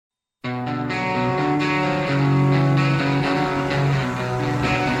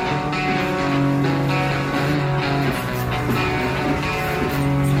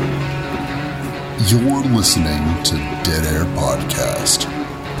You're listening to Dead Air Podcast,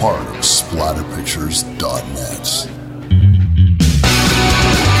 part of SplatterPictures.net.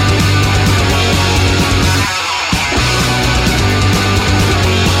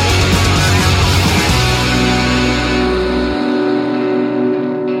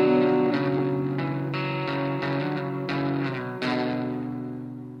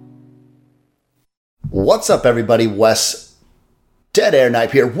 What's up, everybody? Wes, Dead Air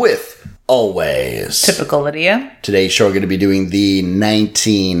Knife here with, always, Typical Lydia. Today's show, we're going to be doing the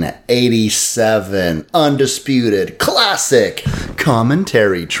 1987 undisputed classic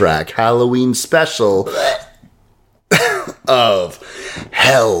commentary track Halloween special of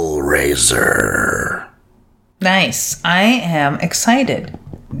Hellraiser. Nice. I am excited,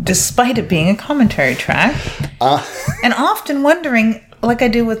 despite it being a commentary track. And often wondering, like I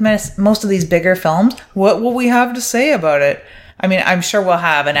do with most of these bigger films, what will we have to say about it? I mean, I'm sure we'll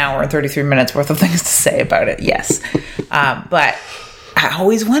have an hour and 33 minutes worth of things to say about it, yes. But I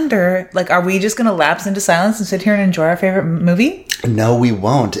always wonder, like, are we just going to lapse into silence and sit here and enjoy our favorite movie? No, we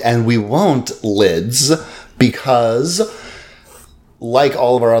won't. And we won't, Lids, because like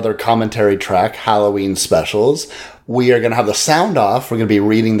all of our other commentary track Halloween specials, we are going to have the sound off. We're going to be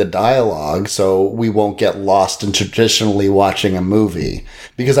reading the dialogue, so we won't get lost in traditionally watching a movie.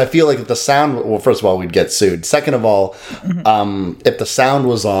 Because I feel like if the sound... Well, first of all, we'd get sued. Second of all, if the sound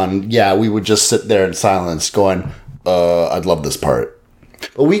was on, yeah, we would just sit there in silence going, I'd love this part.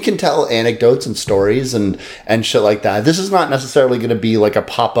 But we can tell anecdotes and stories and shit like that. This is not necessarily going to be like a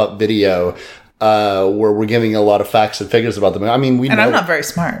pop-up video where we're giving a lot of facts and figures about the movie. I mean, we know... And I'm not very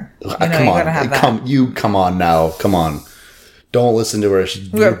smart. Come on now. Come on. Don't listen to her.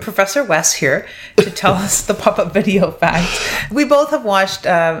 We have Professor Wes here to tell us the pop-up video facts. We both have watched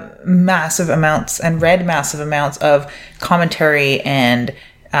massive amounts and read massive amounts of commentary and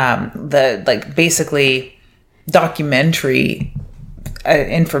basically documentary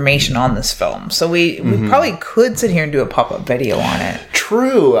information on this film. So we probably could sit here and do a pop-up video on it.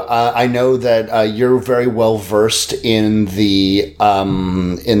 True. I know that you're very well versed in the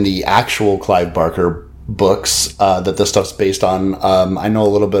actual Clive Barker books that this stuff's based on. I know a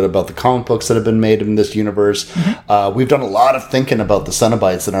little bit about the comic books that have been made in this universe. We've done a lot of thinking about the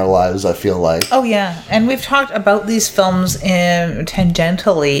Cenobites in our lives, I feel like. Oh, yeah. And we've talked about these films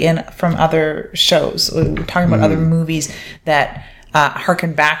tangentially from other shows. We're talking about other movies that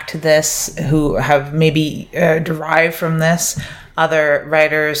harken back to this, who have maybe derived from this. Other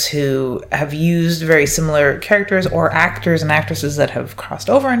writers who have used very similar characters or actors and actresses that have crossed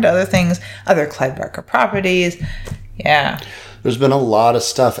over into other things, other Clive Barker properties. Yeah. There's been a lot of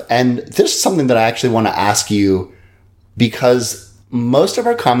stuff. And this is something that I actually want to ask you, because most of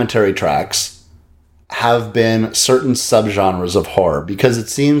our commentary tracks have been certain subgenres of horror, because it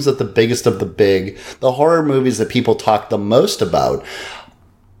seems that the biggest of the horror movies that people talk the most about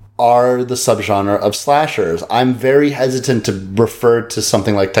are the subgenre of slashers. I'm very hesitant to refer to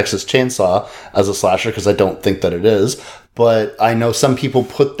something like Texas Chainsaw as a slasher because I don't think that it is. But I know some people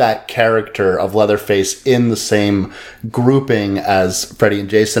put that character of Leatherface in the same grouping as Freddy and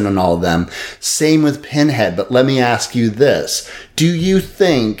Jason and all of them. Same with Pinhead. But let me ask you this. Do you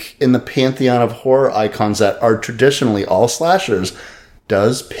think in the pantheon of horror icons that are traditionally all slashers,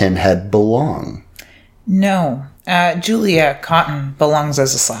 does Pinhead belong? No. Julia Cotton belongs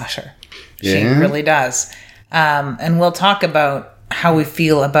as a slasher. She really does. And we'll talk about how we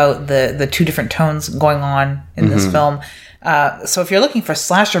feel about the two different tones going on in this film. So if you're looking for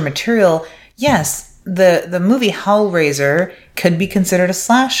slasher material, yes, the movie Hellraiser could be considered a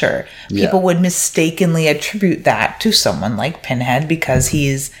slasher. People would mistakenly attribute that to someone like Pinhead because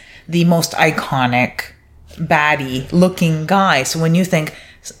he's the most iconic baddie looking guy. So when you think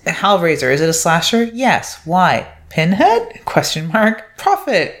Hellraiser, is it a slasher? Yes. Why? Pinhead? Question mark.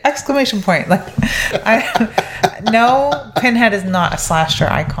 Prophet! Exclamation point. Like, no, Pinhead is not a slasher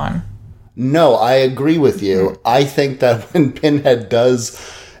icon. No, I agree with you. I think that when Pinhead does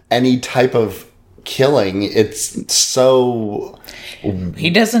any type of killing, it's so...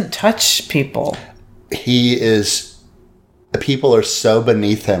 He doesn't touch people. People are so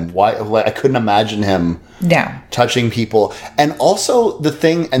beneath him. Why? I couldn't imagine him touching people. And also the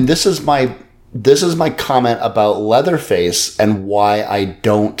thing, and this is my comment about Leatherface and why I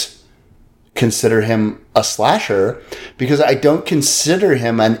don't consider him a slasher, because I don't consider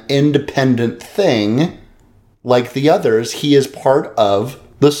him an independent thing like the others. He is part of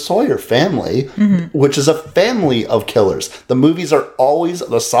the Sawyer family, which is a family of killers. The movies are always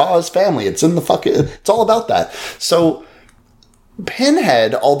the Saw's family. It's in the it's all about that. So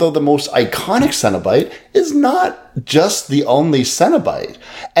Pinhead, although the most iconic Cenobite, is not just the only Cenobite.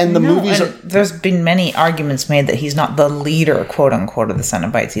 And the movies and there's been many arguments made that he's not the leader, quote unquote, of the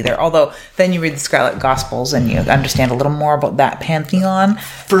Cenobites either. Although then you read the Scarlet Gospels and you understand a little more about that pantheon.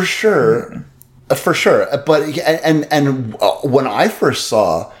 For sure. For sure. But and when I first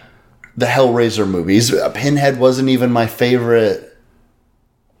saw the Hellraiser movies, Pinhead wasn't even my favorite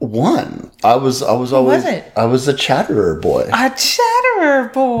one. I was always it? I was a Chatterer boy. A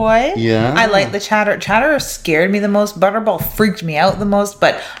Chatterer boy? Yeah. I like the Chatterer. Chatterer scared me the most. Butterball freaked me out the most,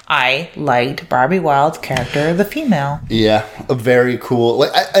 but I liked Barbie Wilde's character, the female. Yeah, very cool.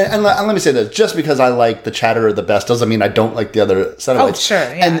 Like, and let me say this: just because I like the Chatterer the best doesn't mean I don't like the other Cenobites. Oh,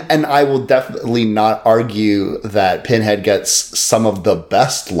 sure, yeah. And I will definitely not argue that Pinhead gets some of the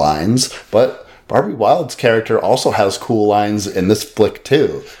best lines, but Barbie Wilde's character also has cool lines in this flick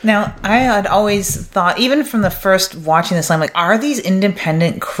too. Now, I had always thought, even from the first watching this, I'm like, are these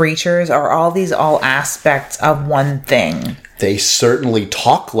independent creatures? Or are these all aspects of one thing? They certainly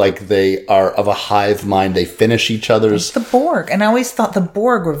talk like they are of a hive mind. They finish each other's... The Borg. And I always thought the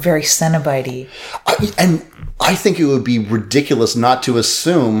Borg were very Cenobite-y. And I think it would be ridiculous not to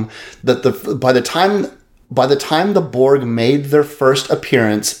assume that by the time the Borg made their first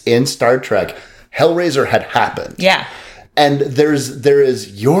appearance in Star Trek, Hellraiser had happened. Yeah. And there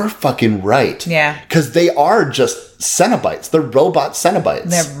is you're fucking right. Yeah. Because they are just Cenobites. They're robot Cenobites.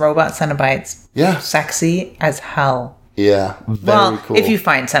 They're robot Cenobites. Yeah. Sexy as hell. Yeah. Very cool. If you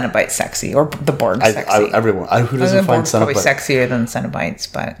find Cenobites sexy, or the Borg sexy. Everyone. Who doesn't find Cenobites? Probably sexier than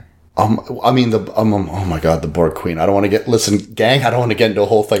Cenobites, but... I mean, oh my God, the Borg Queen. I don't want to listen, gang, I don't want to get into a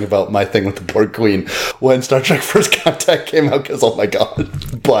whole thing about my thing with the Borg Queen when Star Trek First Contact came out, because, oh my God.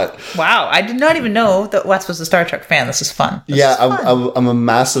 But. Wow, I did not even know that Wes was a Star Trek fan. This is fun. I'm a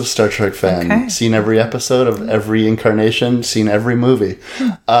massive Star Trek fan. Okay. Seen every episode of every incarnation, seen every movie.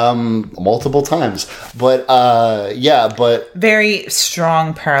 Multiple times. But, but. Very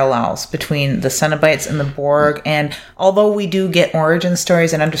strong parallels between the Cenobites and the Borg, and although we do get origin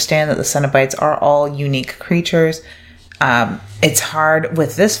stories and understand that the Cenobites are all unique creatures, it's hard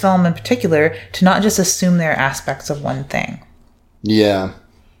with this film in particular to not just assume they're aspects of one thing. Yeah.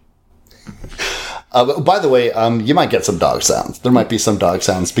 By the way, you might get some dog sounds. There might be some dog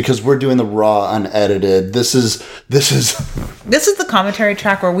sounds because we're doing the raw, unedited. This is the commentary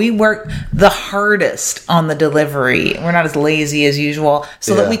track where we work the hardest on the delivery. We're not as lazy as usual,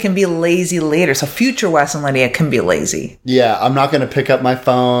 so that we can be lazy later. So future Wes and Lydia can be lazy. Yeah, I'm not going to pick up my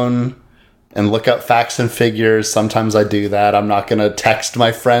phone and look up facts and figures. Sometimes I do that. I'm not going to text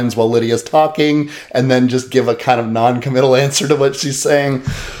my friends while Lydia's talking and then just give a kind of non-committal answer to what she's saying.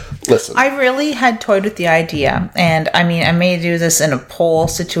 Listen. I really had toyed with the idea, and I mean, I may do this in a poll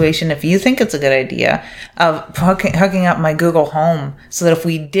situation if you think it's a good idea, of hooking up my Google Home so that if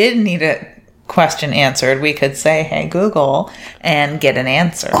we did need a question answered, we could say, hey, Google, and get an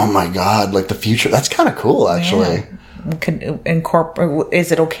answer. Oh my God, like the future. That's kind of cool, actually. Yeah. Could incorporate?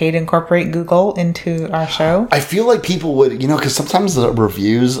 Is it okay to incorporate Google into our show? I feel like people would, because sometimes the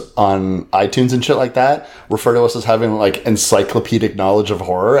reviews on iTunes and shit like that refer to us as having like encyclopedic knowledge of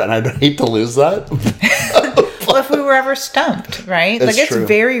horror, and I'd hate to lose that. Well, if we were ever stumped, right? It's true.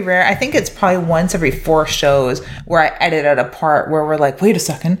 Very rare. I think it's probably once every 4 shows where I edit out a part where we're like, wait a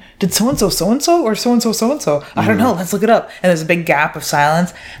second, did so-and-so so-and-so or so-and-so so-and-so? I don't know, let's look it up. And there's a big gap of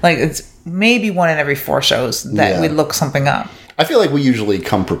silence. Like, it's maybe 1 in every 4 shows that we look something up. I feel like we usually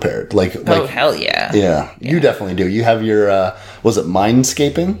come prepared. Oh, hell yeah. Yeah, you definitely do. You have your, was it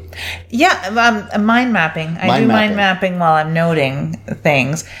mindscaping? Yeah, mind mapping. I do mind mapping while I'm noting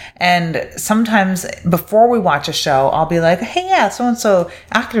things. And sometimes before we watch a show, I'll be like, hey, yeah, so-and-so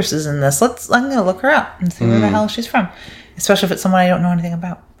actress is in this. I'm going to look her up and see where the hell she's from. Especially if it's someone I don't know anything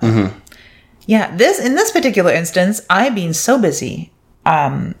about. Mm-hmm. Yeah, in this particular instance, I've been so busy.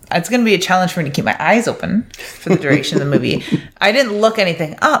 It's going to be a challenge for me to keep my eyes open for the duration of the movie. I didn't look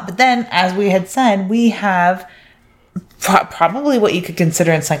anything up, but then, as we had said, we have probably what you could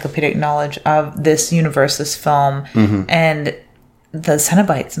consider encyclopedic knowledge of this universe, this film, and the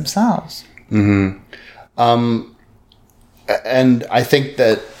Cenobites themselves. Mm-hmm. And I think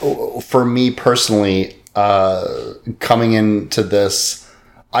that for me personally, coming into this,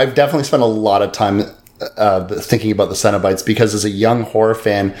 I've definitely spent a lot of time thinking about the Cenobites, because as a young horror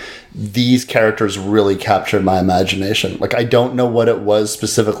fan, these characters really captured my imagination. Like, I don't know what it was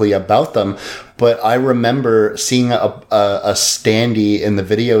specifically about them, but I remember seeing a standee in the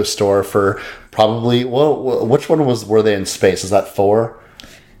video store for probably, which one were they in space? Is that 4?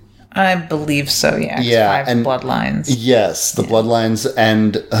 I believe so, yeah. Yeah. 5 bloodlines. Yes, the bloodlines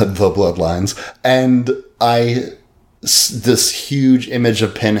and the bloodlines. And this huge image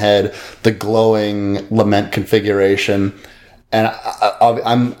of Pinhead, the glowing lament configuration. And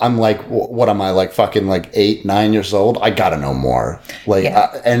I'm like, what am I, like fucking like 8, 9 years old? I gotta know more. Like,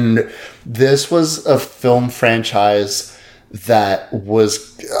 and this was a film franchise that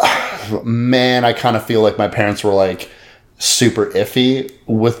was, man, I kind of feel like my parents were like super iffy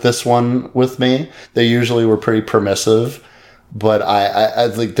with this one with me. They usually were pretty permissive, but I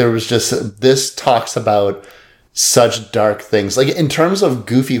like, there was just, this talks about such dark things, like in terms of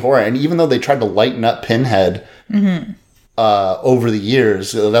goofy horror. And even though they tried to lighten up Pinhead, over the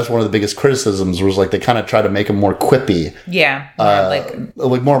years, that's one of the biggest criticisms, was like they kind of try to make him more quippy. Yeah.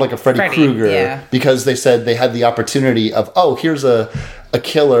 More like a Freddy Krueger. Because they said they had the opportunity of, oh, here's a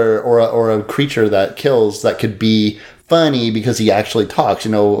killer or a creature that kills that could be funny because he actually talks.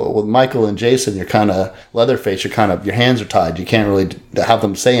 You know, with Michael and Jason, you're kind of Leatherface, your hands are tied. You can't really have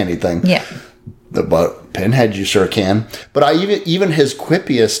them say anything. Yeah. But Pinhead, you sure can. But even his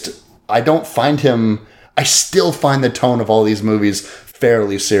quippiest, I still find the tone of all these movies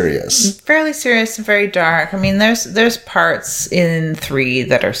fairly serious. Fairly serious and very dark. I mean, there's parts in 3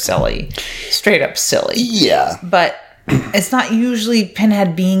 that are silly. Straight up silly. Yeah. But it's not usually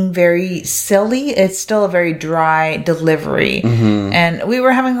Pinhead being very silly. It's still a very dry delivery. Mm-hmm. And we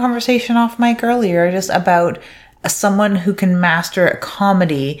were having a conversation off mic earlier just about someone who can master a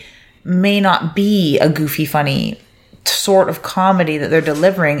comedy may not be a goofy, funny sort of comedy that they're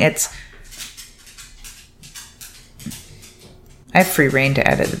delivering. I have free reign to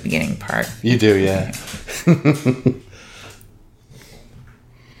edit the beginning part. You do, yeah.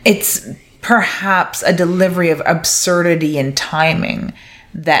 It's perhaps a delivery of absurdity and timing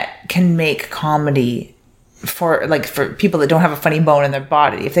that can make comedy for people that don't have a funny bone in their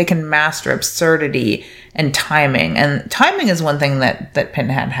body. If they can master absurdity and timing is one thing that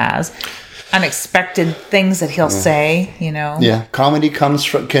Pinhead has. Unexpected things that he'll say, you know. Yeah, comedy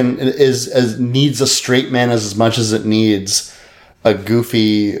needs a straight man as much as it needs a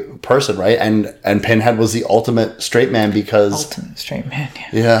goofy person, right? And Pinhead was the ultimate straight man because... Ultimate straight man,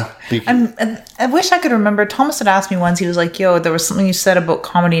 yeah. And I wish I could remember. Thomas had asked me once, he was like, yo, there was something you said about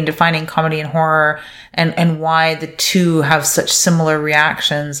comedy and defining comedy and horror and why the two have such similar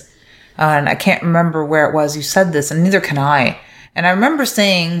reactions. And I can't remember where it was you said this, and neither can I. And I remember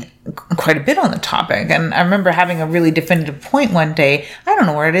saying quite a bit on the topic. And I remember having a really definitive point one day. I don't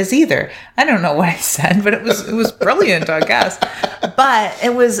know where it is either. I don't know what I said, but it was brilliant, I guess. But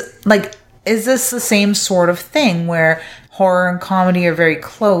it was like, is this the same sort of thing where horror and comedy are very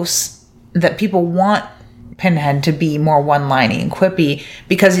close, that people want Pinhead to be more one-liney and quippy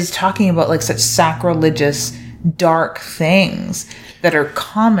because he's talking about like such sacrilegious, dark things that are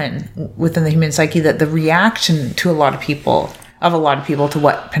common within the human psyche, that the reaction to a lot of people to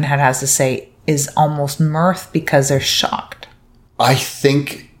what Pinhead has to say is almost mirth because they're shocked. I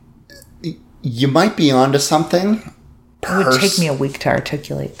think you might be onto something. It would take me a week to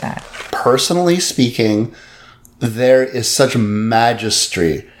articulate that. Personally speaking, there is such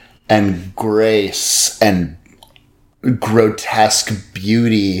majesty and grace and grotesque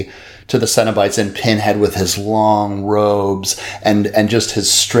beauty to the Cenobites and Pinhead with his long robes and just his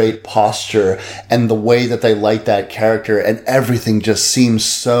straight posture and the way that they light that character, and everything just seems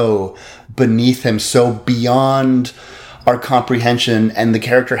so beneath him, so beyond our comprehension, and the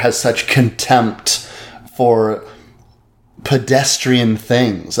character has such contempt for pedestrian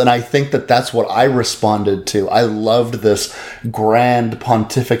things. And I think that that's what I responded to. I loved this grand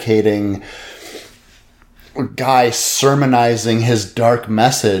pontificating guy sermonizing his dark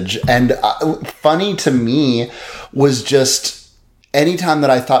message. And funny to me was just anytime that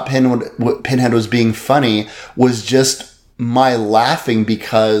I thought Pinhead was being funny was just my laughing,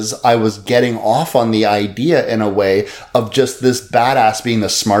 because I was getting off on the idea in a way of just this badass being the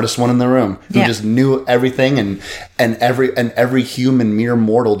smartest one in the room, who just knew everything, and every human mere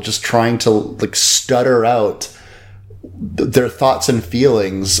mortal just trying to like stutter out their thoughts and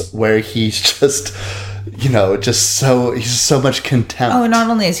feelings, where he's just, he's so much contempt. Oh, not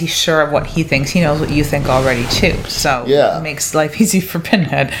only is he sure of what he thinks, he knows what you think already too. So it makes life easy for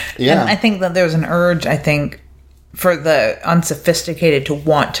Pinhead. Yeah. And I think that there's an urge, for the unsophisticated to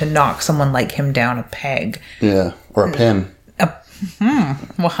want to knock someone like him down a peg. Yeah, or a pin.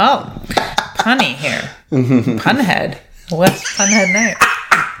 Wow. Punny here. Punhead. What's Punhead night?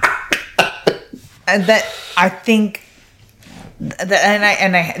 And that, I think,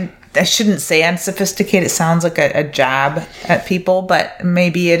 that, I shouldn't say unsophisticated. It sounds like a jab at people, but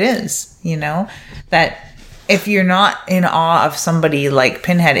maybe it is, that if you're not in awe of somebody like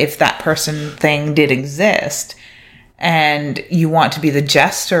Pinhead, if that person thing did exist, and you want to be the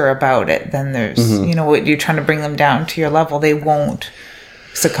jester about it, then there's, what you're trying to bring them down to your level. They won't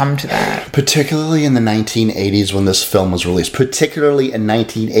succumb to that. Particularly in the 1980s when this film was released, particularly in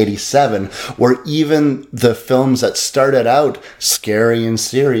 1987, where even the films that started out scary and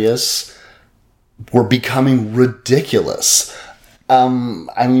serious were becoming ridiculous.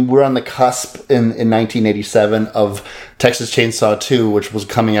 We're on the cusp in 1987 of Texas Chainsaw 2, which was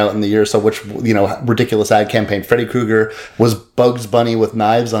coming out in the year or so, which, ridiculous ad campaign. Freddy Krueger was Bugs Bunny with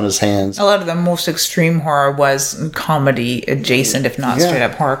knives on his hands. A lot of the most extreme horror was comedy adjacent, if not straight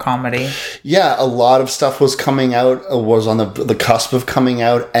up horror comedy. Yeah, a lot of stuff was coming out, was on the cusp of coming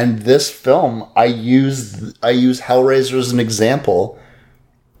out. And this film, I use Hellraiser as an example.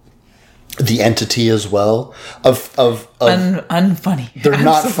 The Entity as well of unfunny. They're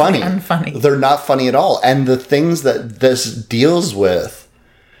not funny. Unfunny. They're not funny at all. And the things that this deals with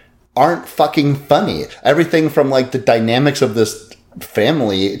aren't fucking funny. Everything from like the dynamics of this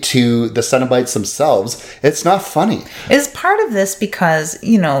family to the Cenobites themselves, it's not funny. Is part of this because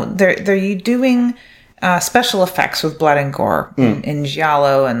they're doing special effects with blood and gore in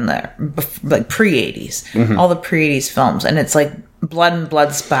giallo and like pre-80s, all the pre-80s films, and it's like blood and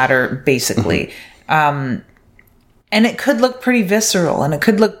blood spatter, basically. And it could look pretty visceral and it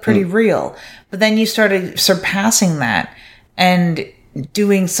could look pretty real. But then you started surpassing that and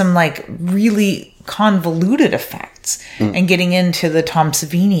doing some like really convoluted effects and getting into the Tom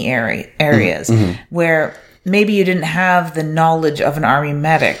Savini areas where maybe you didn't have the knowledge of an army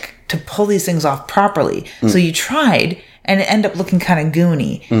medic to pull these things off properly. So you tried, and it ended up looking kind of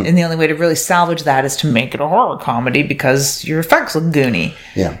goony. And the only way to really salvage that is to make it a horror comedy because your effects look goony.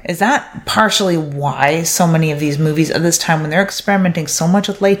 Yeah. Is that partially why so many of these movies at this time, when they're experimenting so much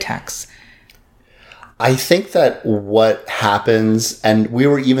with latex? I think that what happens, and we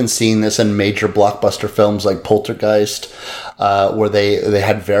were even seeing this in major blockbuster films like Poltergeist, where they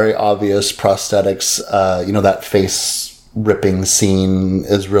had very obvious prosthetics. That face ripping scene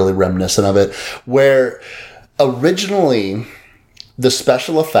is really reminiscent of it, where originally the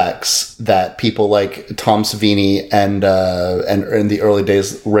special effects that people like Tom Savini and in the early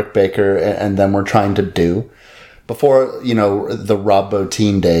days Rick Baker and them were trying to do before the Rob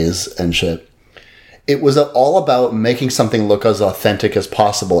Bottin days and shit, it was all about making something look as authentic as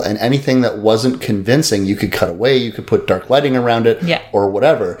possible, and anything that wasn't convincing you could cut away, you could put dark lighting around it, or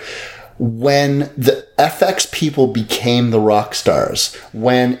whatever. When the FX people became the rock stars,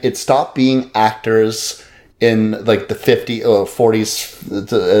 when it stopped being actors in like the 40s,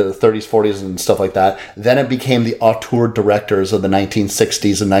 30s, 40s and stuff like that. Then it became the auteur directors of the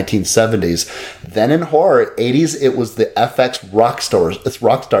 1960s and 1970s. Then in horror, 80s, it was the FX rock stars. It's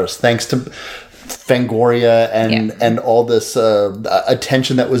rock stars, thanks to Fangoria and all this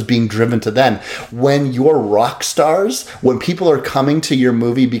attention that was being driven to then. When you're rock stars, when people are coming to your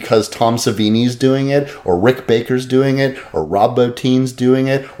movie because Tom Savini's doing it, or Rick Baker's doing it, or Rob Bottin's doing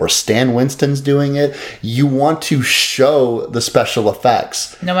it, or Stan Winston's doing it, you want to show the special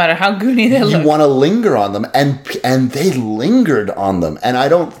effects. No matter how goony they look. You want to linger on them, and they lingered on them. And I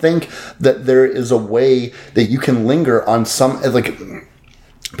don't think that there is a way that you can linger on some, like,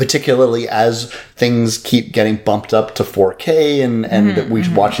 particularly as things keep getting bumped up to 4K and we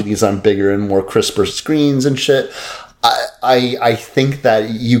watch these on bigger and more crisper screens and shit. I think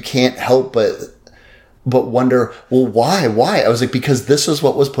that you can't help but wonder, well, why? I was like, because this is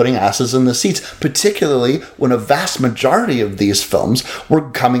what was putting asses in the seats, particularly when a vast majority of these films were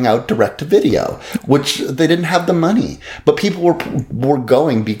coming out direct to video, which they didn't have the money, but people were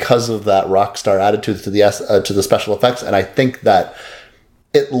going because of that rock star attitude to the special effects. And I think that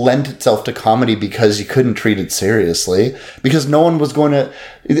it lent itself to comedy because you couldn't treat it seriously, because no one was going to,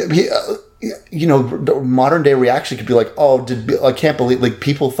 the modern day reaction could be like, oh, I can't believe, like,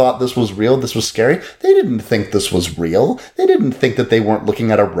 people thought this was real, this was scary. They didn't think this was real. They didn't think that they weren't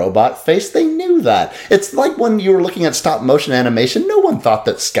looking at a robot face. They knew that. It's like when you were looking at stop motion animation, no one thought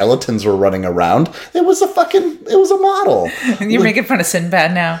that skeletons were running around. It was a model. You're making fun of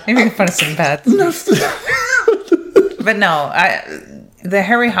Sinbad now. You're making fun of Sinbad. But no, the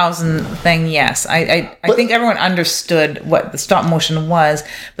Harryhausen thing, yes. I think everyone understood what the stop motion was,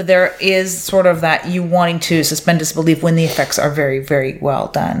 but there is sort of that you wanting to suspend disbelief when the effects are very, very well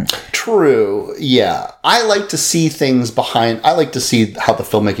done. True, yeah. I like to see I like to see how the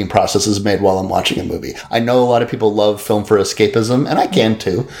filmmaking process is made while I'm watching a movie. I know a lot of people love film for escapism, and I can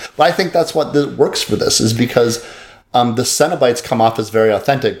too, but I think that's what works for this, is because the Cenobites come off as very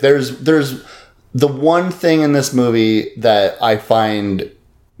authentic. There's the one thing in this movie that I find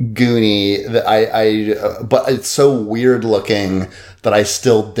Goonie that but it's so weird looking that I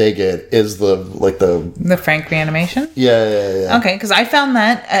still dig it is the Frank reanimation. Yeah. Okay, because I found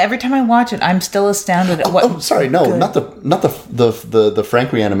that every time I watch it, I'm still astounded at what. Oh, sorry, no, not the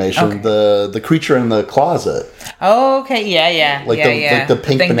Frank reanimation. Okay. The creature in the closet. Oh, okay, yeah. Like the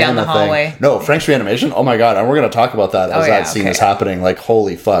pink thing banana down the hallway. thing. No, Frank's reanimation. Oh my god, and we're gonna talk about that as that scene is happening. Like,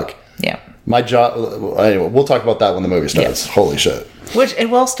 holy fuck. Yeah. My jaw. Anyway, we'll talk about that when the movie starts. Yeah. Holy shit. Which it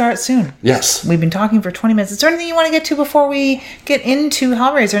will start soon. Yes. We've been talking for 20 minutes. Is there anything you want to get to before we get into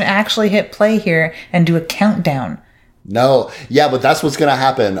Hellraiser and actually hit play here and do a countdown? No. Yeah, but that's what's going to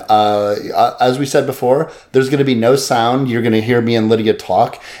happen. As we said before, there's going to be no sound. You're going to hear me and Lydia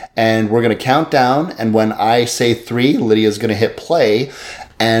talk, and we're going to count down. And when I say 3, Lydia's going to hit play,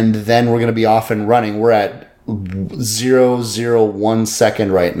 and then we're going to be off and running. We're at 0.001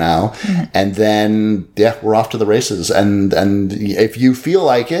 second right now, and then we're off to the races. And if you feel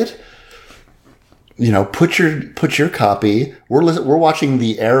like it, put your copy. We're watching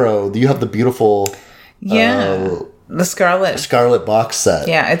the Arrow. You have the beautiful the Scarlet box set.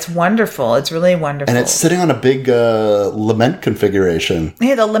 Yeah, it's wonderful. It's really wonderful, and it's sitting on a big lament configuration.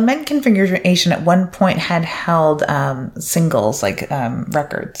 Yeah, the lament configuration at one point had held singles like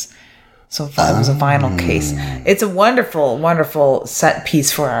records. So it was a vinyl case. It's a wonderful, wonderful set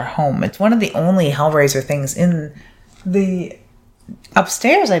piece for our home. It's one of the only Hellraiser things in the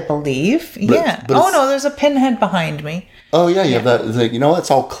upstairs, I believe. But no, there's a pinhead behind me. Oh, yeah, you have that.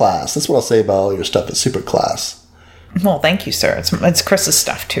 It's all class. That's what I'll say about all your stuff. It's super class. Well, thank you, sir. It's Chris's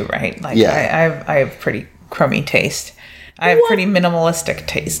stuff, too, right? Like, yeah. I have pretty crummy taste. I have pretty minimalistic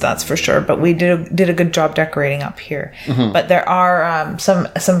taste, that's for sure. But we did a good job decorating up here. Mm-hmm. But there are some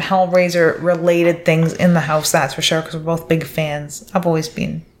Hellraiser related things in the house, that's for sure, because we're both big fans. I've always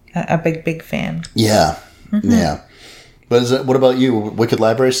been a big fan. Yeah, yeah. But what about you? Wicked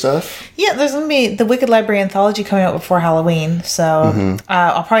Library stuff? Yeah, there's going to be the Wicked Library anthology coming out before Halloween. So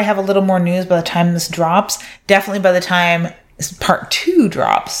I'll probably have a little more news by the time this drops. Definitely by the time part 2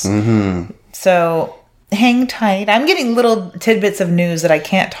 drops. Mm-hmm. So hang tight. I'm getting little tidbits of news that I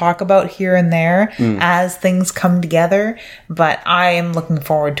can't talk about here and there as things come together, but I am looking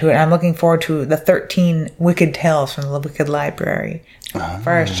forward to it. I'm looking forward to the 13 Wicked Tales from the Wicked Library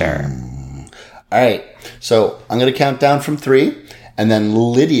for sure. All right. So I'm going to count down from 3, and then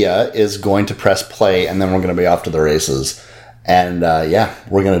Lydia is going to press play, and then we're going to be off to the races. And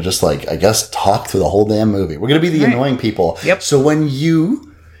we're going to just talk through the whole damn movie. We're going to be the annoying people. Yep. So when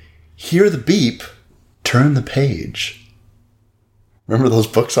you hear the beep, turn the page. Remember those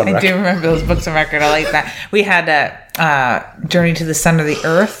books on record? I do remember those books on record. I like that. We had Journey to the Center of the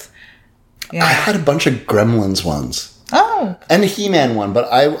Earth. Yeah. I had a bunch of Gremlins ones. Oh. And a He-Man one, but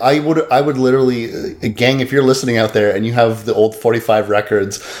I would literally, gang, if you're listening out there and you have the old 45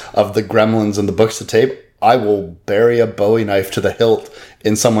 records of the Gremlins and the books to tape, I will bury a Bowie knife to the hilt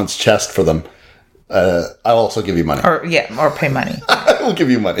in someone's chest for them. I'll also give you money. Or pay money. I will give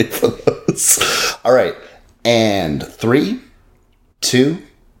you money for those. All right. And 3, 2,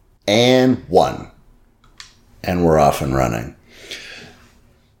 and 1. And we're off and running.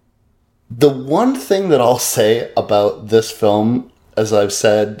 The one thing that I'll say about this film, as I've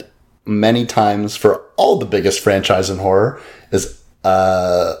said many times for all the biggest franchise in horror, is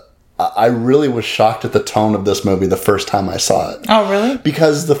I really was shocked at the tone of this movie the first time I saw it. Oh, really?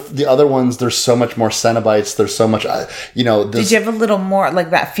 Because the other ones, there's so much more Cenobites. There's so much, Did you have a little more,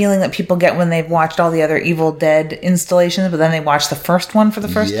 like that feeling that people get when they've watched all the other Evil Dead installations, but then they watch the first one for the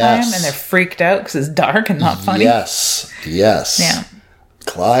first time, and they're freaked out because it's dark and not funny? Yes. Yeah.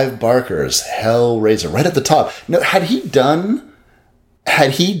 Clive Barker's Hellraiser, right at the top. No, had he done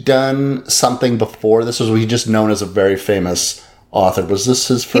something before this? Or was he just known as a very famous author? Was this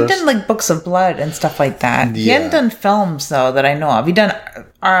his first? He'd done like Books of Blood and stuff like that. Yeah. He hadn't done films though that I know of. He'd done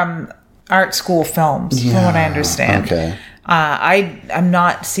art school films, from what I understand. Okay. I'm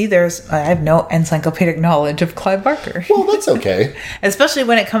not. I have no encyclopedic knowledge of Clive Barker. Well, that's okay. Especially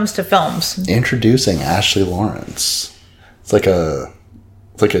when it comes to films. Introducing Ashley Lawrence. It's like a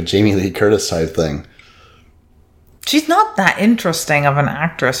Jamie Lee Curtis type thing. She's not that interesting of an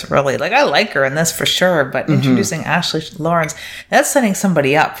actress, really. Like, I like her in this for sure, but introducing Ashley Lawrence, that's setting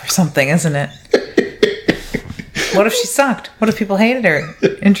somebody up for something, isn't it? What if she sucked? What if people hated her?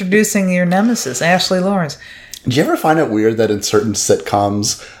 Introducing your nemesis, Ashley Lawrence. Do you ever find it weird that in certain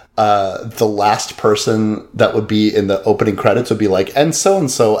sitcoms, the last person that would be in the opening credits would be like, and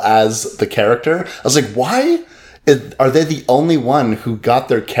so as the character? I was like, why? Are they the only one who got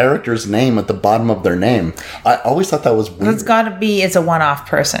their character's name at the bottom of their name? I always thought that was weird. It's got to be, it's a one-off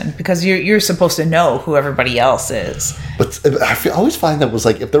person because you're supposed to know who everybody else is. But I always find that was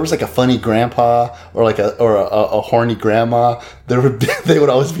like, if there was like a funny grandpa or like a horny grandma, they would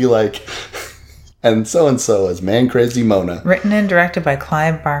always be like, and so is Man Crazy Mona. Written and directed by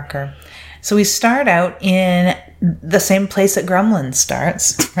Clive Barker. So we start out in the same place that Gremlins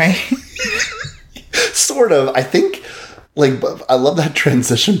starts, right? Sort of. I think, like, I love that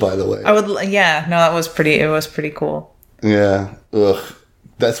transition, by the way. It was pretty cool. Yeah. Ugh.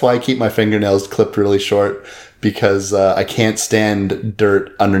 That's why I keep my fingernails clipped really short, because I can't stand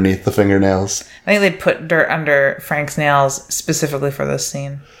dirt underneath the fingernails. I think they put dirt under Frank's nails specifically for this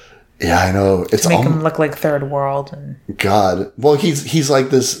scene. Yeah, I know. It's to make him look like third world. And God. Well, he's like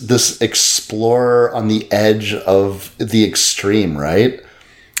this explorer on the edge of the extreme, right?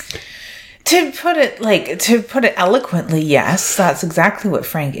 To put it eloquently, yes, that's exactly what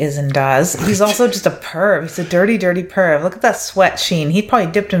Frank is and does. He's also just a perv. He's a dirty, dirty perv. Look at that sweat sheen. He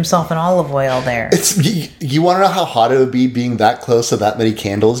probably dipped himself in olive oil there. You want to know how hot it would be being that close to that many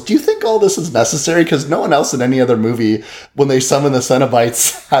candles? Do you think all this is necessary? Because no one else in any other movie, when they summon the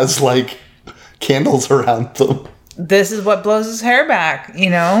Cenobites, has like candles around them. This is what blows his hair back.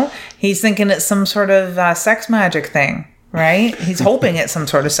 He's thinking it's some sort of sex magic thing. Right? He's hoping it's some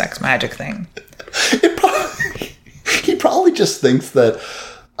sort of sex magic thing. He probably just thinks that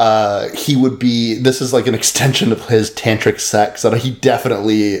this is like an extension of his tantric sex that he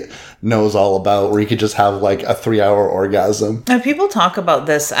definitely knows all about, where he could just have like a 3-hour orgasm. Now, people talk about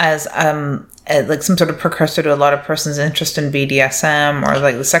this as like some sort of precursor to a lot of person's interest in BDSM or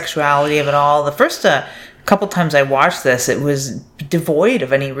like the sexuality of it all. The first couple times I watched this, it was devoid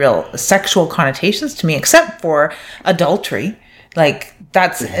of any real sexual connotations to me, except for adultery. Like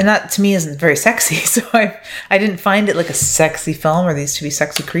that to me isn't very sexy. So I didn't find it like a sexy film or these to be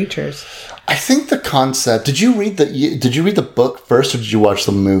sexy creatures. I think the concept. Did you read the book first, or did you watch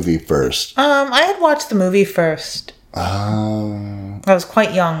the movie first? I had watched the movie first. Oh. I was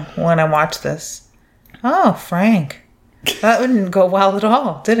quite young when I watched this. Oh, Frank. That wouldn't go well at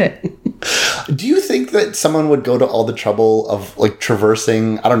all, did it? Do you think that someone would go to all the trouble of like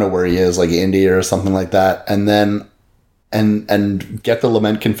traversing, I don't know where he is, like India or something like that, and then and get the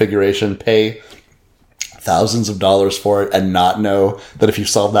lament configuration, pay thousands of dollars for it, and not know that if you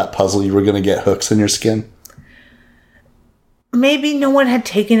solve that puzzle, you were going to get hooks in your skin? Maybe no one had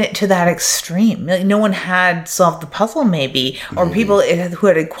taken it to that extreme. Like no one had solved the puzzle, maybe. Or people who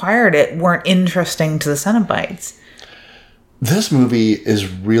had acquired it weren't interesting to the Cenobites. This movie is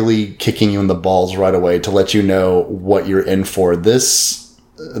really kicking you in the balls right away to let you know what you're in for. This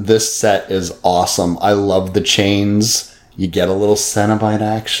set is awesome. I love the chains. You get a little Cenobite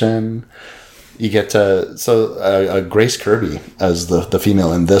action. You get Grace Kirby as the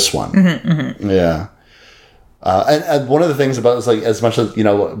female in this one. Mm-hmm, mm-hmm. Yeah. And one of the things about it is like, as much as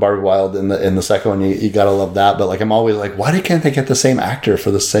Barbie Wilde in the second one, you gotta love that. But like, I'm always like, why can't they get the same actor for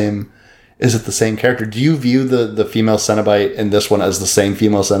the same? Is it the same character? Do you view the female Cenobite in this one as the same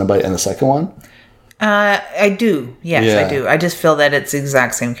female Cenobite in the second one? I do. Yes, I do. I just feel that it's the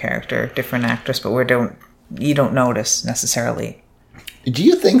exact same character, different actress, but you don't notice necessarily. Do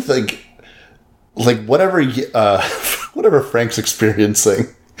you think like whatever Frank's experiencing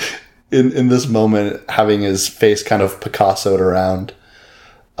in this moment, having his face kind of Picasso'd around,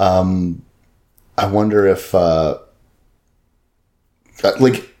 I wonder if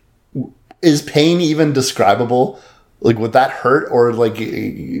is pain even describable? Like, would that hurt? Or, like,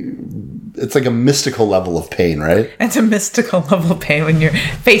 it's like a mystical level of pain, right? It's a mystical level of pain when your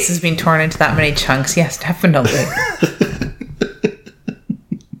face is being torn into that many chunks. Yes, definitely.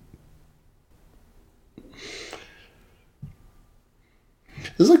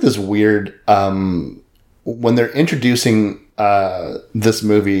 There's like this weird, when they're introducing this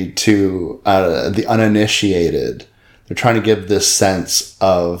movie to the uninitiated, they're trying to give this sense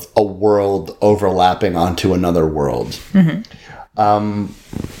of a world overlapping onto another world. Mm-hmm.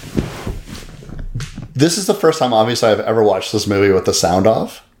 This is the first time, obviously, I've ever watched this movie with the sound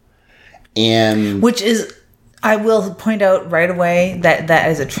off. Which is, I will point out right away that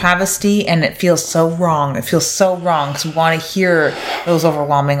is a travesty, and it feels so wrong. It feels so wrong because we want to hear those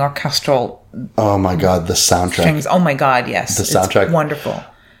overwhelming orchestral. Oh my God, the soundtrack. Things. Oh my God, yes. The soundtrack. It's wonderful.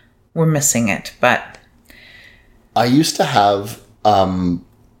 We're missing it, but. I used to have the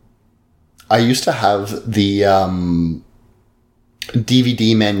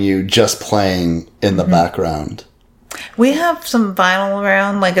DVD menu just playing in the background. We have some vinyl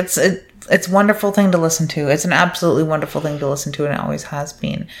around, like it's It's a wonderful thing to listen to. It's an absolutely wonderful thing to listen to, and it always has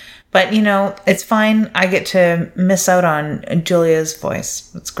been. But, you know, it's fine. I get to miss out on Julia's voice.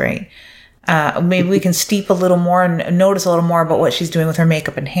 That's great. Maybe we can steep a little more and notice a little more about what she's doing with her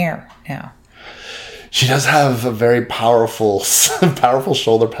makeup and hair now. She does have a very powerful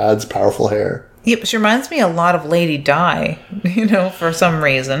shoulder pads, powerful hair. Yep, she reminds me a lot of Lady Di, you know, for some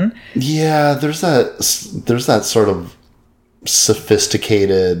reason. Yeah, there's that sort of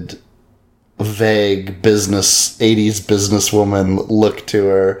sophisticated, vague 80s businesswoman look to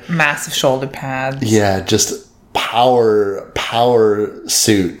her. Massive shoulder pads. Yeah, just power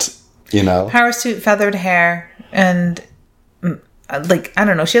suit, you know? Power suit, feathered hair, and like, I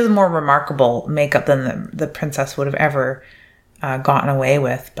don't know, she has a more remarkable makeup than the princess would have ever gotten away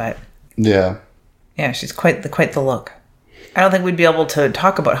with, but yeah, she's quite the look. I don't think we'd be able to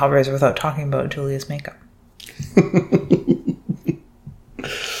talk about Hellraiser without talking about Julia's makeup.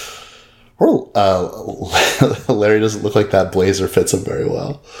 Larry doesn't look like that blazer fits him very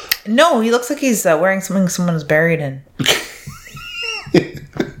well. No, he looks like he's wearing something someone's buried in.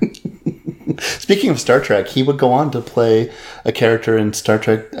 Speaking of Star Trek, he would go on to play a character in Star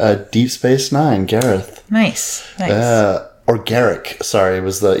Trek Deep Space Nine, Gareth. Nice. Or Garrick, sorry.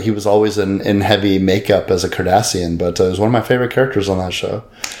 He was always in heavy makeup as a Cardassian, but it was one of my favorite characters on that show.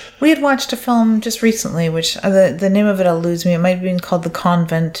 We had watched a film just recently, which the name of it eludes me. It might have been called The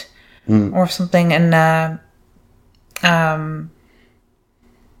Convent or something, and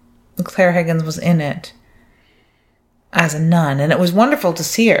Claire Higgins was in it as a nun, and it was wonderful to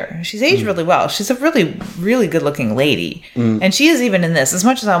see her. She's aged really well. She's a really, really good-looking lady, and she is even in this. As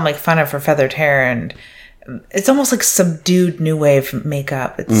much as I'll make fun of her feathered hair, and it's almost like subdued new wave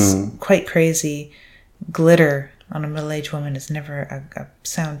makeup. It's quite crazy. Glitter on a middle-aged woman is never a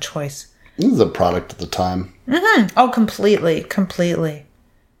sound choice. It was a product of the time. Mm-hmm. Oh, completely.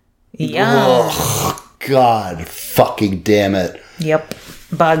 Yeah. Oh, God fucking damn it. Yep.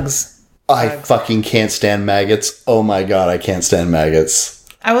 Bugs. I fucking can't stand maggots. Oh my God, I can't stand maggots.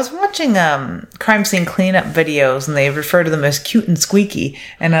 I was watching crime scene cleanup videos, and they refer to them as cute and squeaky.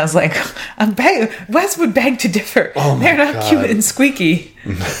 And I was like, Wes would beg to differ. Oh my They're not God. cute and squeaky.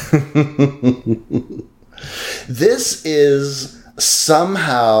 This is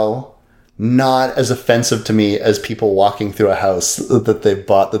somehow not as offensive to me as people walking through a house that they've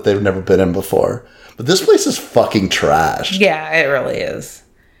bought that they've never been in before. But this place is fucking trash. Yeah, it really is.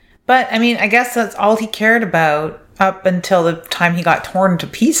 But, I mean, I guess that's all he cared about up until the time he got torn to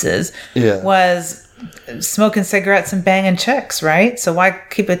pieces was smoking cigarettes and banging chicks, right? So why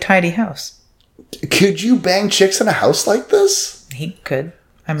keep a tidy house? Could you bang chicks in a house like this? He could.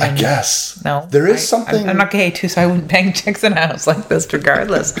 I mean, I guess. No. There is something... I'm not gay, too, so I wouldn't bang chicks in a house like this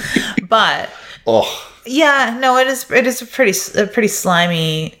regardless. But... Oh. Yeah, no, it is a pretty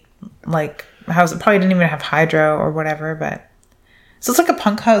slimy, like, house. It probably didn't even have hydro or whatever, but... So it's like a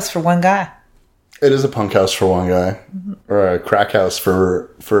punk house for one guy. It is a punk house for one guy. Or a crack house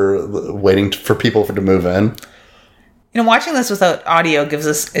for waiting for people to move in. You know, watching this without audio gives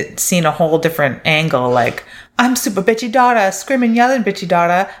us seeing a whole different angle. Like, I'm super bitchy daughter, screaming, yelling bitchy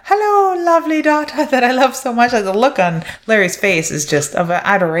daughter. Hello, lovely daughter that I love so much. Like, the look on Larry's face is just of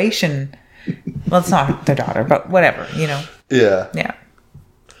adoration. Well, it's not their daughter, but whatever, you know. Yeah. Yeah.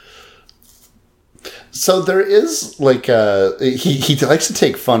 So there is, like, he likes to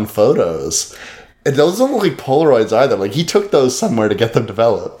take fun photos. And those don't look like Polaroids either. Like, he took those somewhere to get them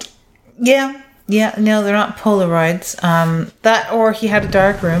developed. Yeah. Yeah, no, they're not Polaroids. That, or he had a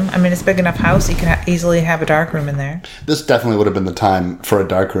dark room. I mean, it's a big enough house, he can easily have a dark room in there. This definitely would have been the time for a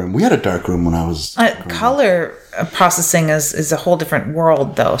dark room. We had a dark room when I was... Color processing is a whole different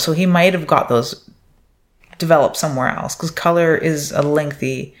world, though. So he might have got those developed somewhere else. Because color is a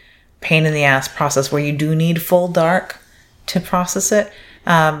lengthy, pain-in-the-ass process where you do need full dark to process it.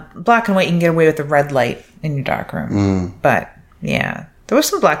 Black and white, you can get away with the red light in your dark room. But, yeah, there was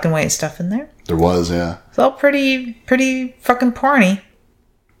some black and white stuff in there. There was, yeah. It's all pretty fucking porny.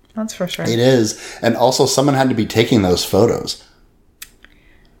 That's for sure. It is. And also, someone had to be taking those photos.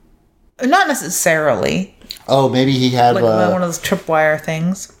 Not necessarily. Oh, maybe he had... Like one of those tripwire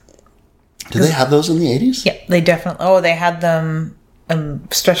things. Did they have those in the 80s? Yeah, they definitely... Oh, they had them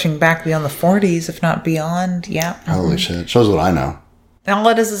stretching back beyond the 40s, if not beyond. Yeah. Holy shit. Shows what I know. And all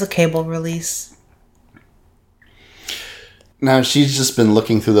it is a cable release. Now, she's just been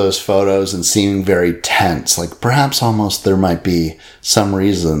looking through those photos and seeming very tense. Like, perhaps almost there might be some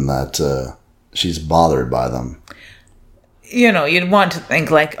reason that she's bothered by them. You know, you'd want to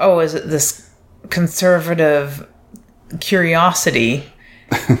think, like, oh, is it this conservative curiosity?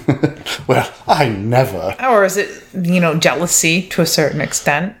 Well, I never. Or is it, you know, jealousy to a certain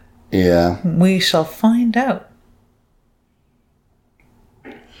extent? Yeah. We shall find out.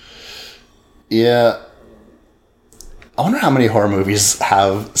 Yeah. I wonder how many horror movies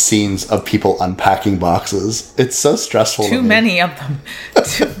have scenes of people unpacking boxes. It's so stressful. Too many of them.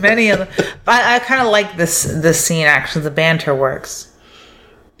 Too many of them. But I kind of like this scene, actually. The banter works.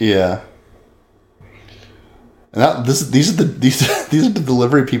 Yeah. And these are the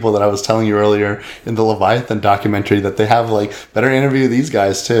delivery people that I was telling you earlier in the Leviathan documentary, that they have like better interview these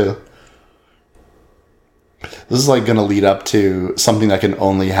guys too. This is like going to lead up to something that can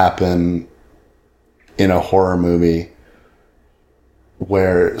only happen in a horror movie,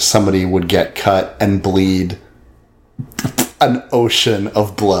 where somebody would get cut and bleed an ocean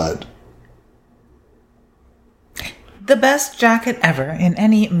of blood. The best jacket ever in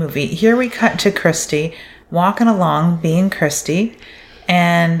any movie. Here we cut to Christy walking along, being Christy,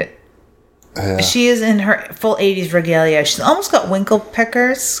 and she is in her full 80s regalia. She's almost got winkle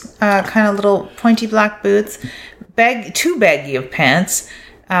pickers, kind of little pointy black boots, too baggy of pants,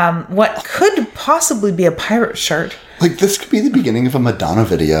 what could possibly be a pirate shirt. Like, this could be the beginning of a Madonna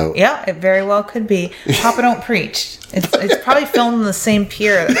video. Yeah, it very well could be. Papa Don't Preach. It's probably filmed in the same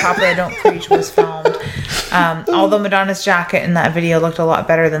pier that Papa Don't Preach was filmed. Although Madonna's jacket in that video looked a lot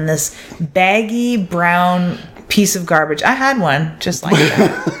better than this baggy brown piece of garbage. I had one just like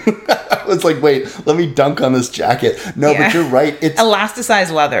that. I was like, wait, let me dunk on this jacket. No, but you're right. It's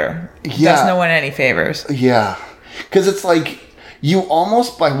elasticized leather. Yeah. Does no one any favors. Yeah. Because it's like, you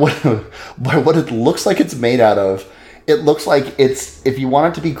almost, by what it looks like it's made out of, it looks like it's, if you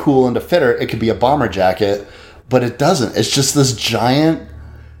want it to be cool and to fit her, it could be a bomber jacket, but it doesn't. It's just this giant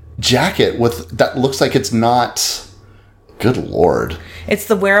jacket that looks like it's not. Good Lord. It's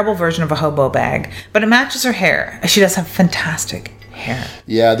the wearable version of a hobo bag, but it matches her hair. She does have fantastic hair.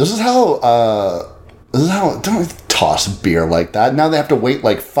 Yeah, this is how don't toss beer like that. Now they have to wait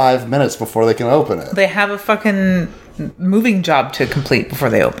like 5 minutes before they can open it. They have a fucking moving job to complete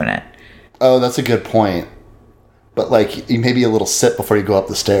before they open it. Oh, that's a good point. But like, maybe a little sip before you go up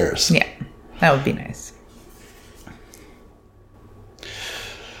the stairs. Yeah, that would be nice.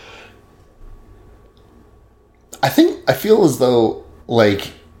 I feel as though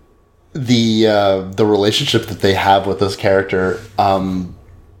like the relationship that they have with this character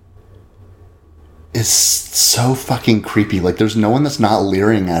is so fucking creepy. Like, there's no one that's not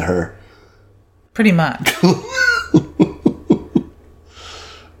leering at her. Pretty much.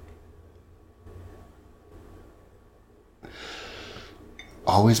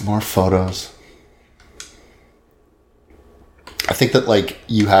 Always more photos. I think that like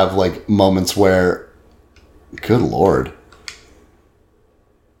you have like moments where, good Lord.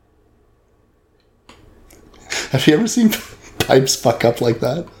 Have you ever seen pipes fuck up like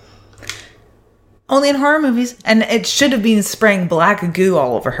that? Only in horror movies, and it should have been spraying black goo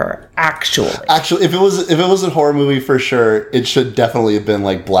all over her. Actually, if it was a horror movie for sure, it should definitely have been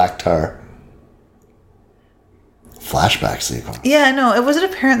like black tar. Flashback sequence. Yeah, no, was it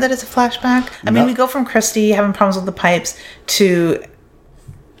apparent that it's a flashback? I mean, we go from Christy having problems with the pipes to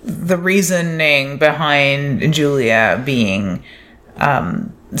the reasoning behind Julia being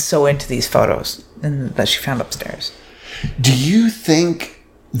so into these photos that she found upstairs. Do you think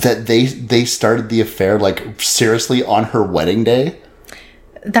that they started the affair like seriously on her wedding day?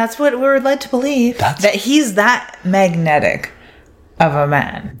 That's what we're led to believe. That he's that magnetic of a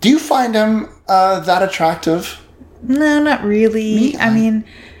man. Do you find him that attractive? No, not really. I mean,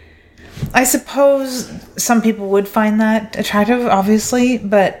 I suppose some people would find that attractive, obviously,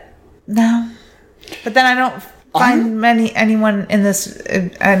 but no. But then I don't find anyone in this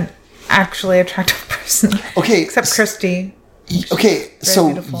an actually attractive person. Okay. Except Christy. Okay, so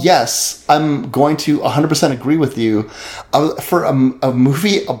beautiful. Yes, I'm going to 100% agree with you. For a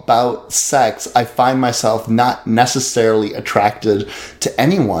movie about sex, I find myself not necessarily attracted to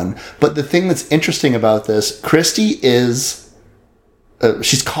anyone. But the thing that's interesting about this, Christy is,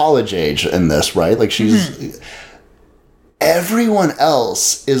 she's college age in this, right? Like she's, everyone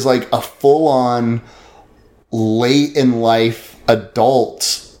else is like a full-on late in life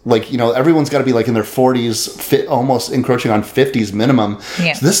adult. Like, you know, everyone's got to be like in their 40s, almost encroaching on 50s minimum.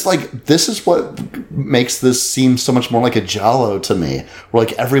 Yeah. So this is what makes this seem so much more like a giallo to me, where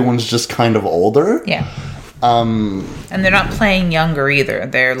like everyone's just kind of older. Yeah. And they're not playing younger either.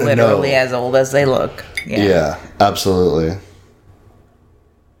 They're literally as old as they look. Yeah, absolutely.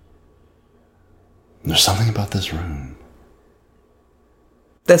 There's something about this room.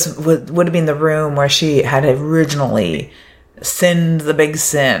 This would have been the room where she had originally sinned the big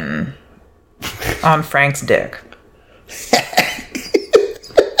sin on Frank's dick.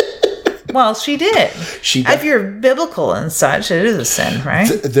 Well, she did. If you're biblical and such, it is a sin, right?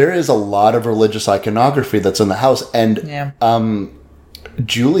 There is a lot of religious iconography that's in the house, and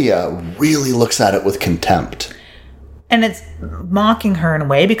Julia really looks at it with contempt. And it's mocking her in a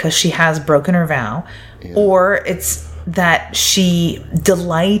way because she has broken her vow, or it's that she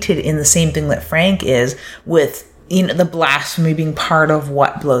delighted in the same thing that Frank is with, the blasphemy being part of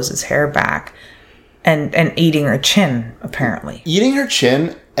what blows his hair back. And eating her chin, apparently. Eating her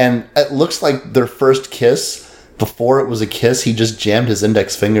chin, and it looks like their first kiss. Before it was a kiss, he just jammed his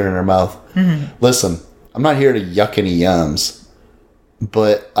index finger in her mouth. Mm-hmm. Listen, I'm not here to yuck any yums,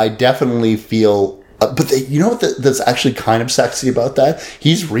 but I definitely feel... you know what that's actually kind of sexy about that?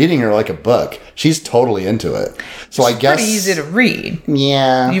 He's reading her like a book. She's totally into it. So I guess... pretty easy to read.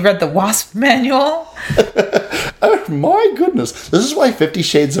 Yeah. You read the WASP manual? Oh, my goodness. This is why 50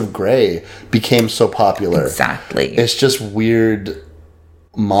 Shades of Grey became so popular. Exactly. It's just weird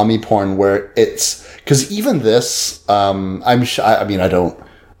mommy porn where it's... Because even this, I'm sure... I mean,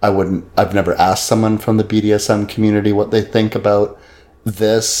 I've never asked someone from the BDSM community what they think about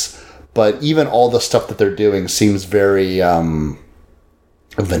this, but even all the stuff that they're doing seems very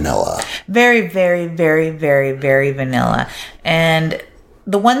vanilla. Very, very, very, very, very vanilla. And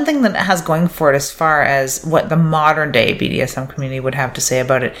the one thing that it has going for it, as far as what the modern day BDSM community would have to say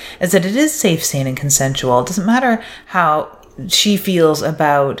about it, is that it is safe, sane, and consensual. It doesn't matter how she feels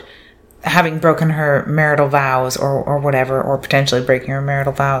about having broken her marital vows or whatever, or potentially breaking her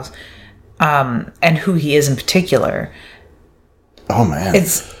marital vows, and who he is in particular. Oh, man.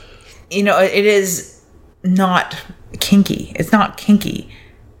 It's, it is not kinky. It's not kinky,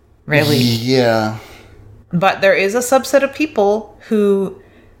 really. Yeah. But there is a subset of people who,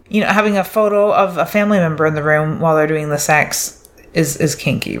 having a photo of a family member in the room while they're doing the sex is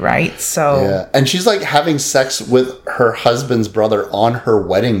kinky, right? So yeah, and she's like having sex with her husband's brother on her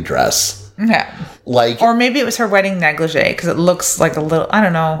wedding dress. Yeah, or maybe it was her wedding negligee, because it looks like a little. I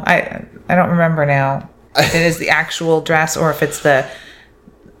don't know. I don't remember now if it is the actual dress or if it's the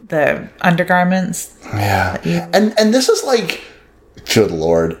undergarments. Yeah, and this is like, good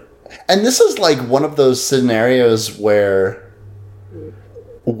Lord. And this is like one of those scenarios where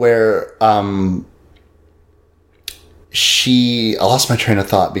I lost my train of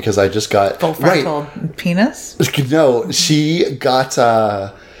thought because I just got full frontal penis. No, she's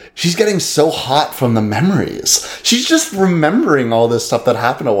getting so hot from the memories. She's just remembering all this stuff that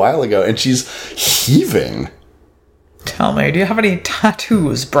happened a while ago, and she's heaving. Tell me, do you have any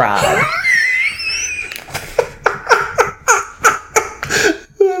tattoos, Brad?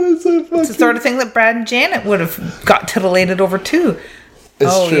 It's the sort of thing that Brad and Janet would have got titillated over too.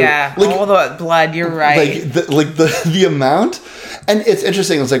 It's true. Yeah, all the blood. You're right. The amount, and it's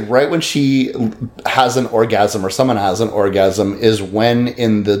interesting. It's like right when she has an orgasm or someone has an orgasm is when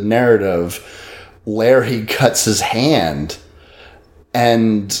in the narrative, Larry cuts his hand,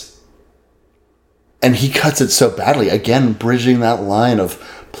 and he cuts it so badly. Again, bridging that line of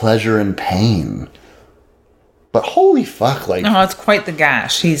pleasure and pain. But holy fuck, it's quite the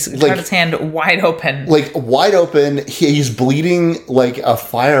gash. He's got his hand wide open. Wide open. He's bleeding like a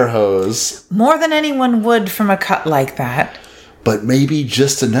fire hose. More than anyone would from a cut like that. But maybe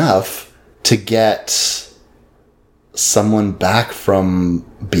just enough to get someone back from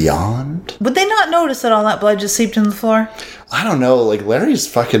beyond. Would they not notice that all that blood just seeped in the floor? I don't know. Larry's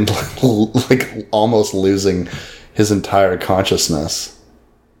fucking almost losing his entire consciousness.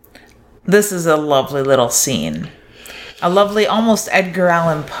 This is a lovely little scene. A lovely, almost Edgar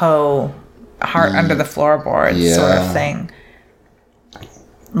Allan Poe, heart under the floorboard sort of thing.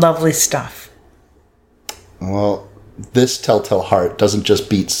 Lovely stuff. Well, this telltale heart doesn't just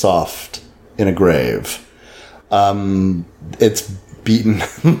beat soft in a grave. It's beaten.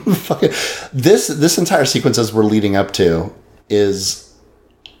 This entire sequence as we're leading up to is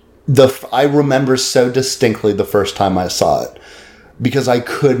I remember so distinctly the first time I saw it. Because I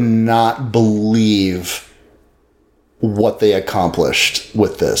could not believe what they accomplished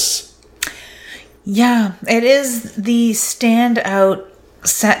with this. Yeah, it is the standout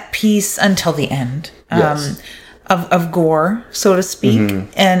set piece until the end of gore, so to speak.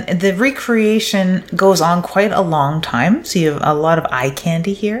 Mm-hmm. And the recreation goes on quite a long time, so you have a lot of eye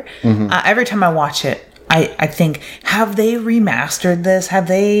candy here. Mm-hmm. Every time I watch it, I think, have they remastered this? Have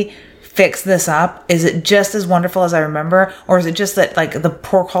they fix this up? Is it just as wonderful as I remember, or is it just that the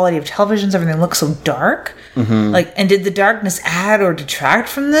poor quality of televisions, everything looks so dark? Mm-hmm. And did the darkness add or detract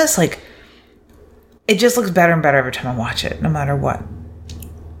from this? It just looks better and better every time I watch it, no matter what.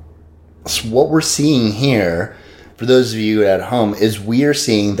 So what we're seeing here, for those of you at home, is we are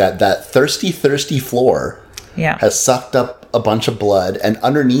seeing that thirsty floor Yeah. has sucked up a bunch of blood, and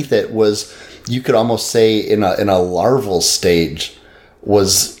underneath it was, you could almost say in a larval stage,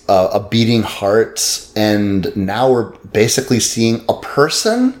 was a beating heart, and now we're basically seeing a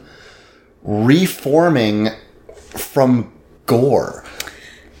person reforming from gore.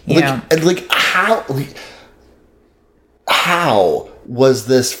 Yeah. How was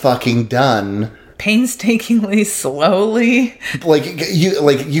this fucking done? Painstakingly, slowly.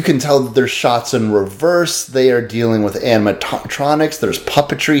 You can tell that there's shots in reverse. They are dealing with animatronics. There's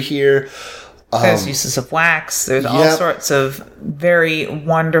puppetry here. There's uses of wax. There's all sorts of very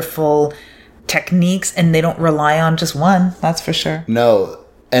wonderful techniques, and they don't rely on just one. That's for sure. No.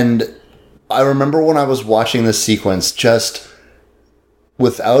 And I remember when I was watching this sequence, just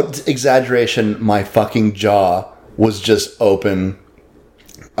without exaggeration, my fucking jaw was just open.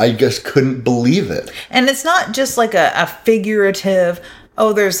 I just couldn't believe it. And it's not just like a figurative,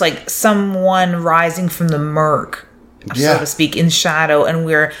 there's like someone rising from the murk, so to speak, in shadow, and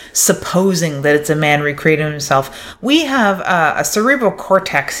we're supposing that it's a man recreating himself. We have a cerebral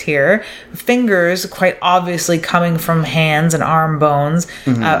cortex here, fingers quite obviously coming from hands and arm bones,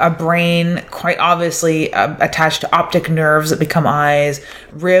 a brain quite obviously attached to optic nerves that become eyes,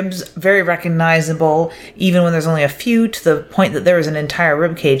 ribs very recognizable, even when there's only a few, to the point that there is an entire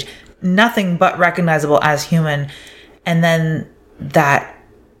rib cage, nothing but recognizable as human. And then that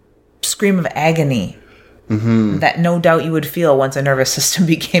scream of agony that no doubt you would feel once a nervous system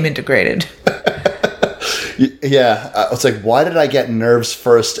became integrated. Yeah. It's like, why did I get nerves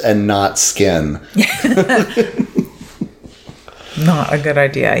first and not skin? Not a good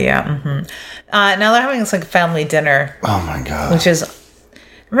idea, yeah. Now they're having this like family dinner. Oh my God. Which is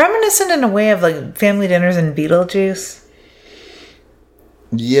reminiscent in a way of like family dinners in Beetlejuice.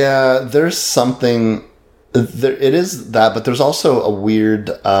 Yeah, there's something... it is that, but there's also a weird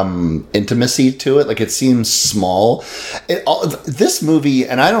intimacy to it. Like, it seems small. This movie,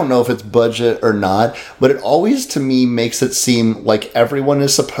 and I don't know if it's budget or not, but it always to me makes it seem like everyone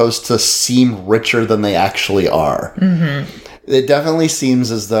is supposed to seem richer than they actually are. It definitely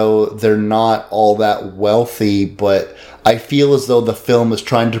seems as though they're not all that wealthy, but I feel as though the film is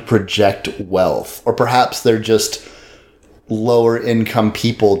trying to project wealth, or perhaps they're just lower income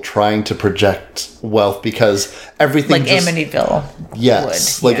people trying to project wealth because everything like Amityville.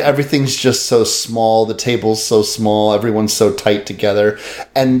 Yes. Everything's just so small. The table's so small. Everyone's so tight together.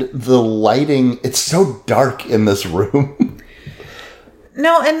 And the lighting, it's so dark in this room.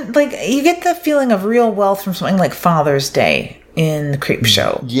 No, and like you get the feeling of real wealth from something like Father's Day in the Creep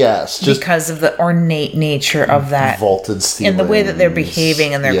Show. Yes. Just because of the ornate nature of that. Vaulted ceilings. And the way that they're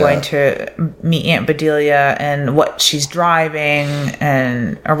behaving, and they're going to meet Aunt Bedelia and what she's driving,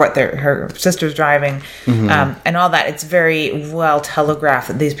 or what her sister's driving, and all that. It's very well telegraphed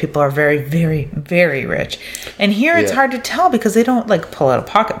that these people are very, very, very rich. And here it's hard to tell because they don't like pull out a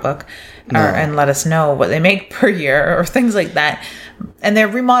pocketbook and let us know what they make per year or things like that. And they're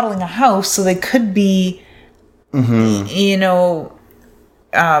remodeling a house, so they could be...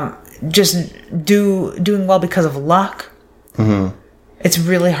 just doing well because of luck. It's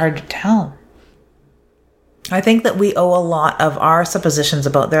really hard to tell. I think that we owe a lot of our suppositions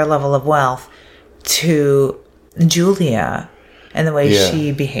about their level of wealth to Julia and the way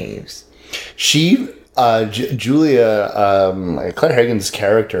she behaves. Julia, Claire Hagen's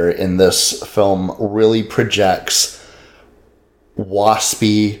character in this film really projects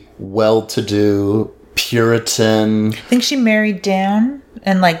waspy, well-to-do, Puritan. I think she married down,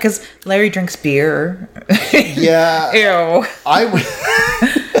 and like, because Larry drinks beer. Yeah. Ew. I would.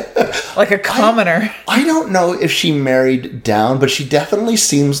 Like a commoner. I don't know if she married down, but she definitely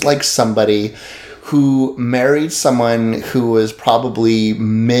seems like somebody who married someone who was probably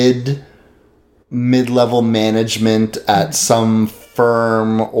mid-level management at some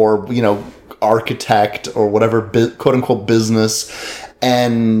firm, or, architect or whatever, quote unquote business.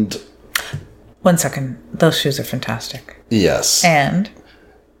 And 1 second. Those shoes are fantastic. Yes. And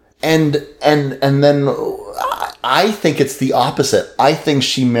then I think it's the opposite. I think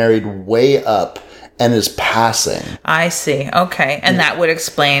she married way up and is passing. I see. Okay. And that would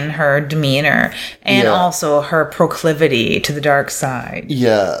explain her demeanor and also her proclivity to the dark side.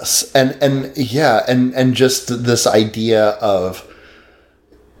 Yes. And just this idea of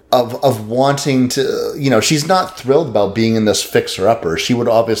wanting to, she's not thrilled about being in this fixer-upper. She would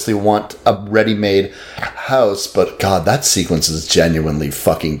obviously want a ready-made house, but God, that sequence is genuinely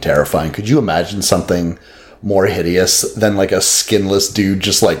fucking terrifying. Could you imagine something more hideous than like a skinless dude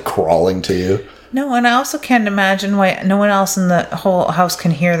just like crawling to you? No, and I also can't imagine why no one else in the whole house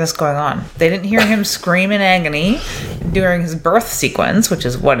can hear this going on. They didn't hear him scream in agony. during his birth sequence, which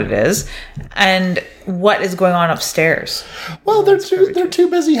is what it is, and what is going on upstairs. Well, they're too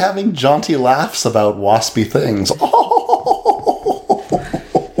busy having jaunty laughs about waspy things. Oh,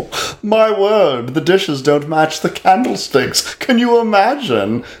 my word, the dishes don't match the candlesticks. Can you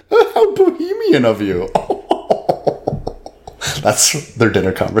imagine? How bohemian of you. That's their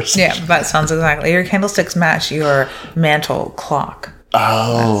dinner conversation. Yeah, that sounds exactly. Your candlesticks match your mantle clock.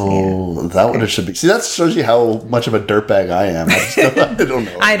 Oh, is that what it should be? See, that shows you how much of a dirtbag I am. I don't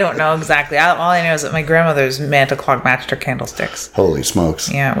know. I don't know exactly. All I know is that my grandmother's mantle clock matched her candlesticks. Holy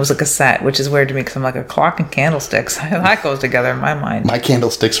smokes. Yeah, it was a cassette, which is weird to me because I'm like, a clock and candlesticks. That goes together in my mind. My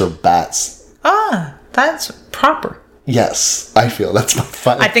candlesticks are bats. Ah, that's proper. Yes, I feel that's my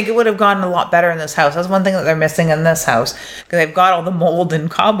fun. I think it would have gone a lot better in this house. That's one thing that they're missing in this house. Because they've got all the mold and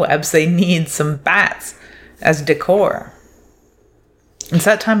cobwebs. They need some bats as decor. It's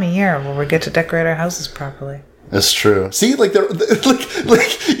that time of year where we get to decorate our houses properly. That's true. See, like they're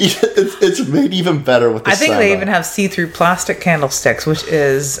it's made even better with the I think sound they on. even have see-through plastic candlesticks, which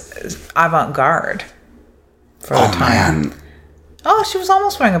is avant-garde for the time. Man. Oh, she was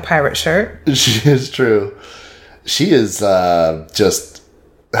almost wearing a pirate shirt. She is true. She is this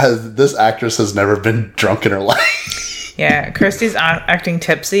actress has never been drunk in her life. Yeah, Kirsty's acting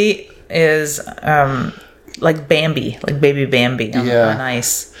tipsy is like Bambi, like baby Bambi on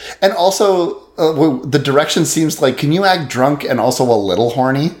ice. And also, the direction seems like, can you act drunk and also a little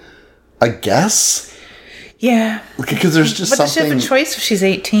horny? I guess. Yeah. Because there's just but something... But does she have a choice if she's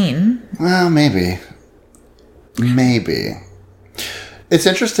 18? Well, maybe. Maybe. It's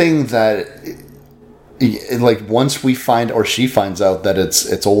interesting that, like, once we find, or she finds out that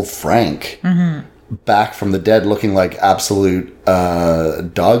it's old Frank back from the dead looking like absolute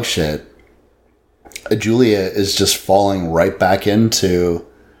dog shit, Julia is just falling right back into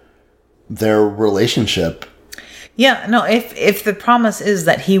their relationship. Yeah, no, if the promise is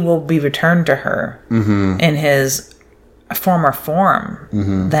that he will be returned to her in his former form,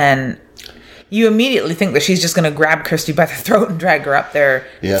 then you immediately think that she's just going to grab Kirsty by the throat and drag her up there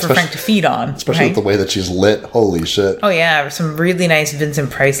for Frank to feed on. Especially with the way that she's lit. Holy shit. Oh, yeah. Some really nice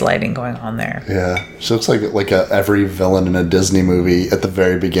Vincent Price lighting going on there. Yeah. She looks like every villain in a Disney movie at the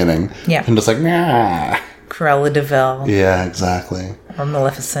very beginning. Yeah. And just like, nah. Cruella de Vil. Yeah, exactly. Or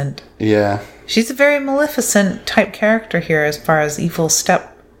Maleficent. Yeah. She's a very Maleficent type character here as far as evil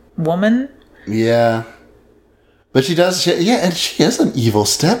step woman. Yeah. But she does, and she is an evil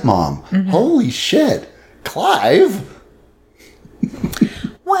stepmom. Holy shit. Clive?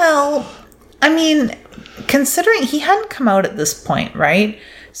 Well, I mean, considering he hadn't come out at this point, right?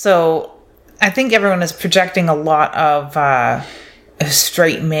 So I think everyone is projecting a lot of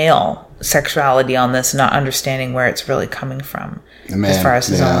straight male sexuality on this, not understanding where it's really coming from. Man, as far as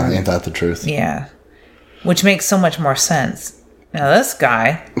his own. Ain't that the truth? Yeah. Which makes so much more sense. Now, this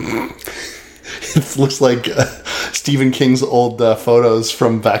guy... It looks like Stephen King's old photos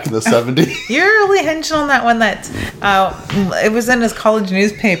from back in the 70s. You're really hinging on that one that it was in his college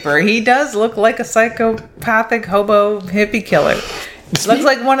newspaper. He does look like a psychopathic hobo hippie killer. Looks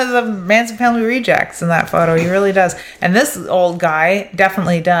like one of the Manson Family rejects in that photo. He really does. And this old guy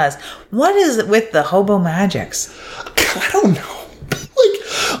definitely does. What is it with the hobo magics? I don't know.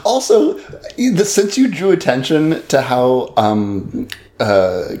 Like, also, since you drew attention to how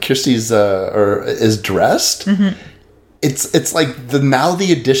Kirsty's is dressed, it's like the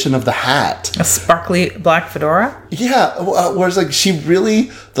addition of the hat, a sparkly black fedora. Yeah, whereas like she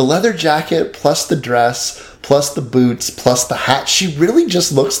really, the leather jacket plus the dress plus the boots plus the hat, she really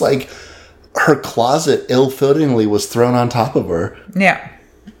just looks like her closet ill-fittingly was thrown on top of her. Yeah,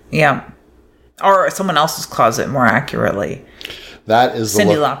 or someone else's closet, more accurately. That is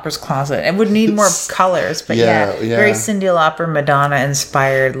Cyndi Lauper's closet. It would need more colors, but yeah, very Cyndi Lauper, Madonna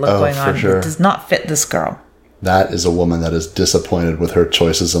inspired look going on. Sure. It does not fit this girl. That is a woman that is disappointed with her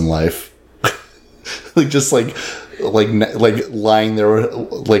choices in life. like lying there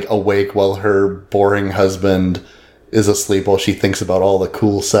like awake while her boring husband is asleep while she thinks about all the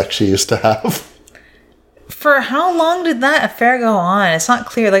cool sex she used to have. For how long did that affair go on? It's not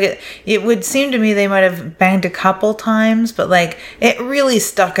clear. Like it would seem to me they might have banged a couple times, but like it really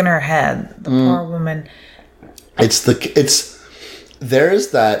stuck in her head. The poor woman.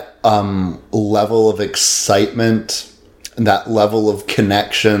 There's that level of excitement, that level of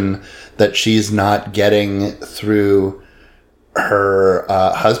connection that she's not getting through her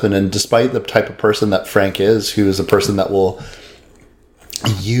husband. And despite the type of person that Frank is, who is a person that will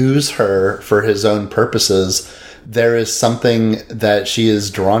use her for his own purposes, there is something that she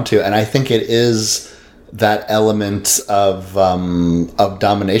is drawn to. And I think it is that element of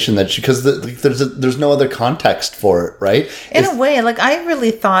domination that because there's no other context for it, right? In a way, like I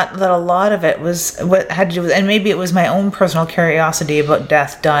really thought that a lot of it was what had to do with, and maybe it was my own personal curiosity about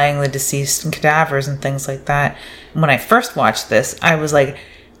death, dying, the deceased, and cadavers and things like that. When I first watched this, I was like,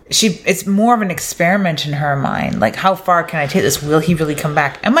 it's more of an experiment in her mind. Like, how far can I take this? Will he really come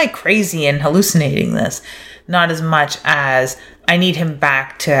back? Am I crazy and hallucinating this? Not as much as I need him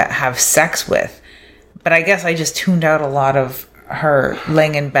back to have sex with. But I guess I just tuned out a lot of her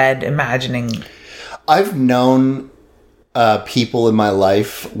laying in bed imagining. I've known people in my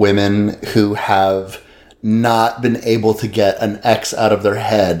life, women, who have not been able to get an ex out of their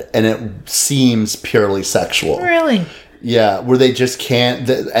head, and it seems purely sexual. Really? Yeah, where they just can't.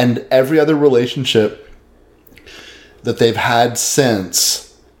 And every other relationship that they've had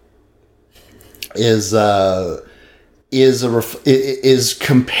since is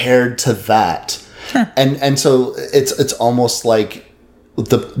compared to that. And so it's almost like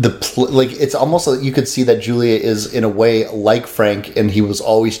it's almost like you could see that Julia is in a way like Frank, and he was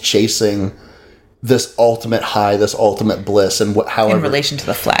always chasing this ultimate high, this ultimate bliss, and however in relation to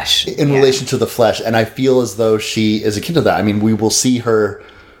the flesh. Relation to the flesh, and I feel as though she is akin to that. I mean, we will see her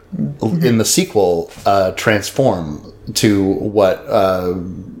in the sequel transform to what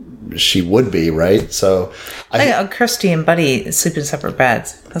she would be, right? So Kirsty and Buddy sleep in separate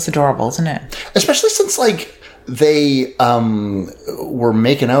beds. That's adorable, isn't it? Especially since they were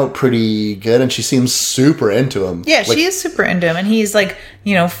making out pretty good, and she seems super into him. Yeah, she is super into him, and he's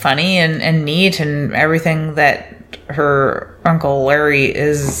funny and neat and everything that her Uncle Larry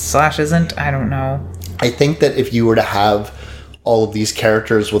is/isn't. I don't know. I think that if you were to have all of these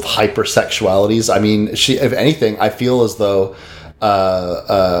characters with hypersexualities, I mean, if anything, I feel as though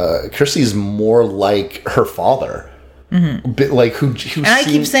Kirsty's more like her father. Mm-hmm. But who and I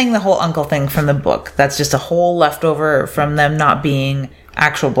keep saying the whole uncle thing from the book. That's just a whole leftover from them not being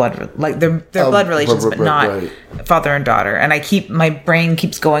actual blood, like their blood relations, but not father and daughter. And my brain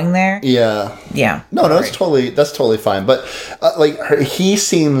keeps going there. Yeah. No, that's totally fine. But he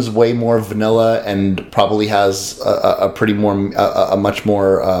seems way more vanilla and probably has a much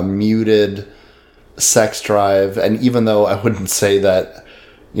more muted sex drive. And even though I wouldn't say that,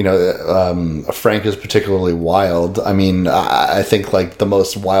 Frank is particularly wild, I mean, I think the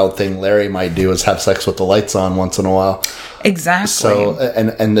most wild thing Larry might do is have sex with the lights on once in a while. Exactly. So,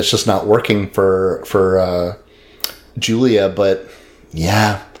 and it's just not working for Julia, but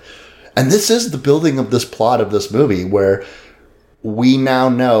yeah. And this is the building of this plot of this movie, where we now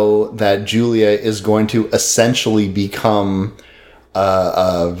know that Julia is going to essentially become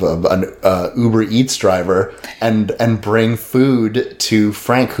an Uber Eats driver and bring food to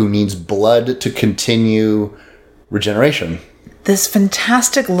Frank, who needs blood to continue regeneration. This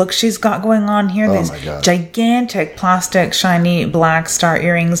fantastic look she's got going on here. Oh These my God. Gigantic plastic shiny black star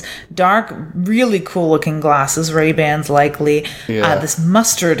earrings, dark, really cool looking glasses, Ray-Bans likely. Yeah. This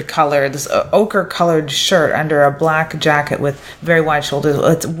mustard color, this ochre colored shirt under a black jacket with very wide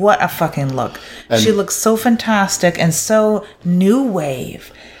shoulders. What a fucking look. And she looks so fantastic and so new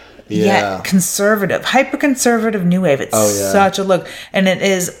wave. Yeah. Yet conservative, hyper conservative new wave. It's such a look. And it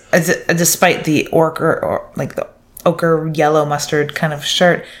is, despite the the ochre yellow mustard kind of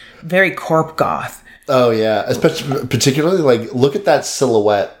shirt, very corp goth. Oh yeah, especially particularly look at that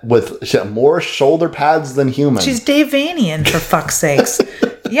silhouette with more shoulder pads than human. She's Dave Vanian, for fuck's sakes.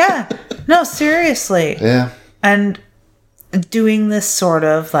 Yeah, no, seriously. Yeah, and doing this sort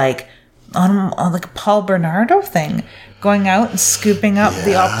of on a Paul Bernardo thing, going out and scooping up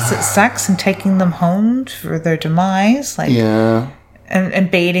the opposite sex and taking them home for their demise,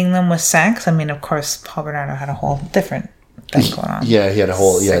 And baiting them with sex. I mean, of course, Paul Bernardo had a whole different thing going on. Yeah, he had a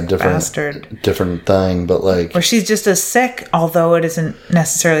whole different thing, but where she's just as sick, although it isn't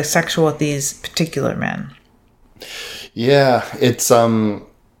necessarily sexual with these particular men. Yeah, it's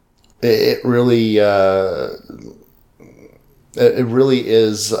it really it really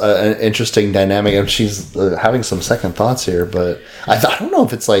is an interesting dynamic, and she's having some second thoughts here. But I don't know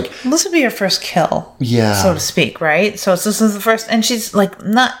if it's this would be her first kill, so to speak, right? So this is the first, and she's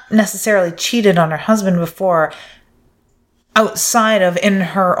not necessarily cheated on her husband before, outside of in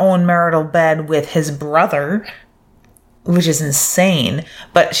her own marital bed with his brother, which is insane.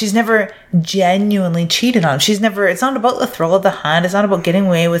 But she's never genuinely cheated on him. It's not about the thrill of the hunt. It's not about getting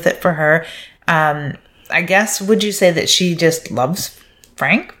away with it for her. I guess, would you say that she just loves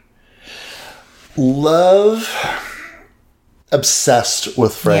Frank? Obsessed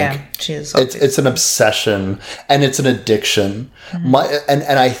with Frank. Yeah, she is. It's an obsession, and it's an addiction. Mm-hmm.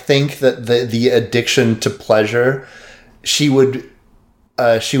 And I think that the addiction to pleasure, she would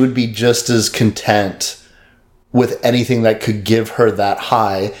be just as content with anything that could give her that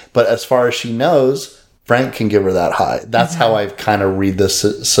high. But as far as she knows, Frank can give her that high. That's how I kind of read this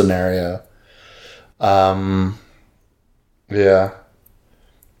scenario. Yeah.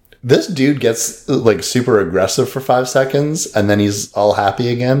 This dude gets like super aggressive for 5 seconds and then he's all happy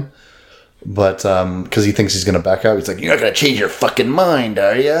again. But because he thinks he's going to back out, he's like, "You're not going to change your fucking mind,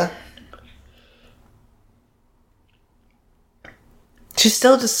 are you?" She's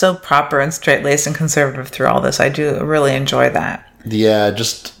still just so proper and straight-laced and conservative through all this. I do really enjoy that. Yeah,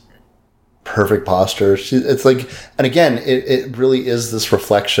 just perfect posture. It's like, and again, it really is this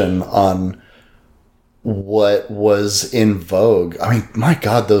reflection on what was in vogue. I mean, my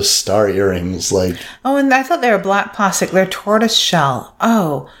God, those star earrings, like... Oh, and I thought they were black plastic. They're tortoise shell.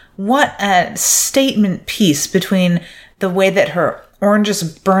 Oh, what a statement piece between the way that her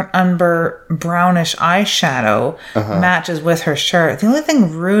orangish burnt umber brownish eyeshadow matches with her shirt. The only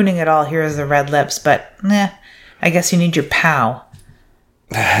thing ruining it all here is the red lips, but I guess you need your pow.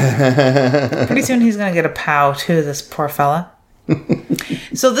 Pretty soon he's going to get a pow too, this poor fella.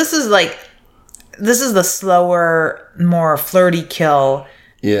 So this is the slower, more flirty kill.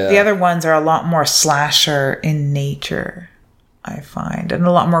 Yeah. The other ones are a lot more slasher in nature, I find, and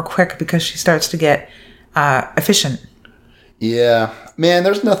a lot more quick because she starts to get efficient. Yeah. Man,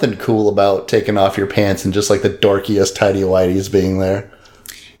 there's nothing cool about taking off your pants and just like the dorkiest tighty-whities being there.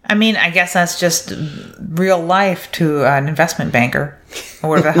 I mean, I guess that's just real life to an investment banker,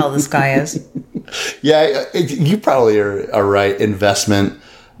 or whatever the hell this guy is. Yeah, you probably are right. Investment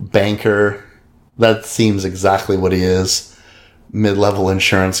banker. That seems exactly what he is. Mid-level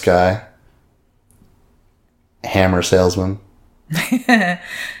insurance guy. Hammer salesman.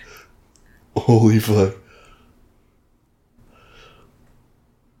 Holy fuck.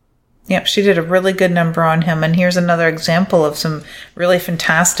 Yep, she did a really good number on him. And here's another example of some really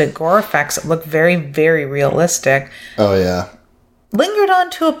fantastic gore effects that look very, very realistic. Oh, yeah. Lingered on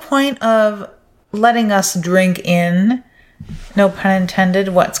to a point of letting us drink in, no pun intended,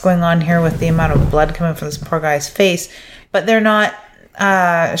 what's going on here with the amount of blood coming from this poor guy's face. But they're not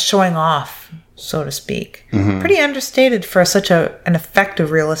showing off, so to speak. Mm-hmm. Pretty understated for such an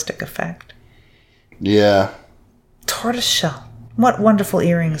effective, realistic effect. Yeah. Tortoiseshell. What wonderful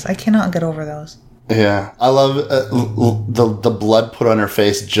earrings. I cannot get over those. Yeah. I love the blood put on her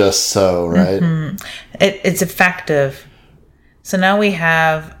face just so, right? Mm-hmm. It's effective. So now we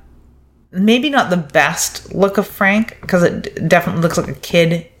have maybe not the best look of Frank, because it definitely looks like a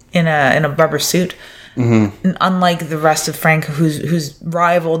kid in a rubber suit. Mm-hmm. Unlike the rest of Frank, who's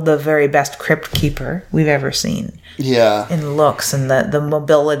rivaled the very best crypt keeper we've ever seen. Yeah. In looks and the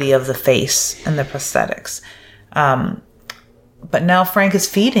mobility of the face and the prosthetics. But now Frank is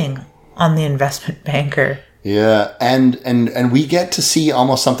feeding on the investment banker. Yeah, and we get to see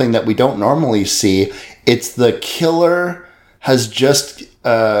almost something that we don't normally see. It's the killer has just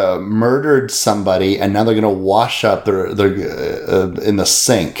murdered somebody, and now they're going to wash up their in the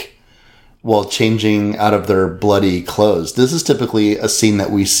sink while changing out of their bloody clothes. This is typically a scene that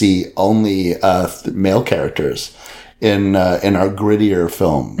we see only male characters in our grittier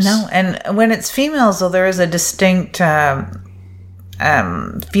films. No, and when it's females, though, there is a distinct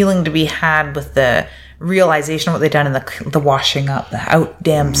feeling to be had with the realization of what they've done in the washing up, the out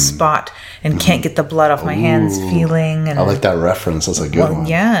damn spot, and can't get the blood off my hands feeling. And, I like that reference. That's a good one.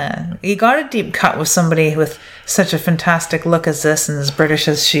 Yeah. You got a deep cut with somebody with such a fantastic look as this and as British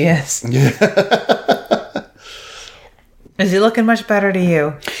as she is. Yeah. Is he looking much better to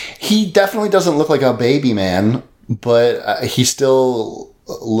you? He definitely doesn't look like a baby man, but he's still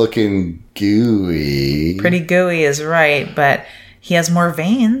looking gooey. Pretty gooey is right, but he has more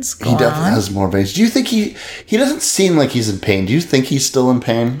veins. He definitely has more veins. Do you think he doesn't seem like he's in pain? Do you think he's still in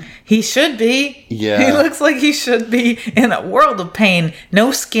pain? He should be. Yeah. He looks like he should be in a world of pain.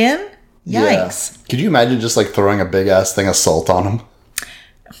 No skin? Yikes. Yeah. Could you imagine just like throwing a big ass thing of salt on him?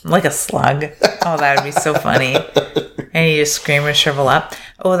 Like a slug. Oh, that would be so funny. And you just scream and shrivel up.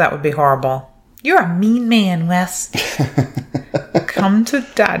 Oh, that would be horrible. You're a mean man, Wes. Come to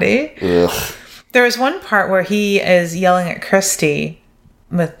daddy. Ugh. There is one part where he is yelling at Christy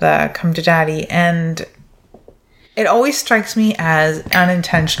with come to daddy, and it always strikes me as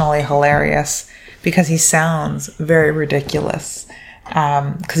unintentionally hilarious because he sounds very ridiculous.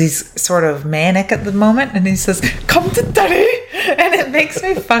 Because he's sort of manic at the moment, and he says, "Come to daddy," and it makes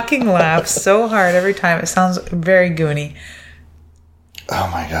me fucking laugh so hard every time. It sounds very goony. Oh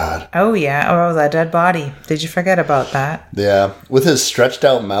my God. Oh yeah. Oh, that dead body. Did you forget about that? Yeah. With his stretched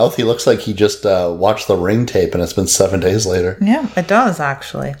out mouth, he looks like he just watched the Ring tape and it's been 7 days later. Yeah, it does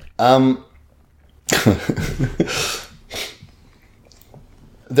actually.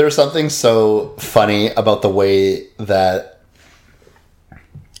 There's something so funny about the way that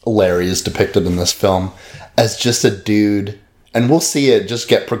Larry is depicted in this film as just a dude, and we'll see it just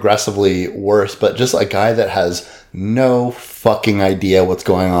get progressively worse, but just a guy that has no fucking idea what's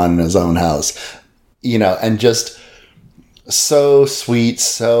going on in his own house. You know, and just so sweet,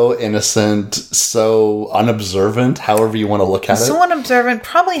 so innocent, so unobservant, however you want to look at it. So unobservant,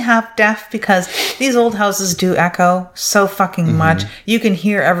 probably half deaf, because these old houses do echo so fucking much. You can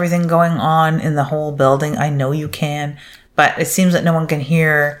hear everything going on in the whole building. I know you can, but it seems that no one can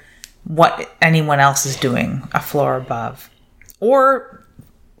hear what anyone else is doing a floor above or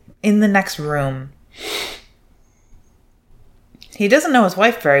in the next room. He doesn't know his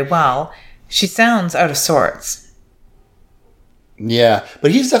wife very well. She sounds out of sorts. Yeah,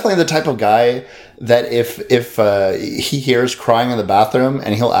 but he's definitely the type of guy that if he hears crying in the bathroom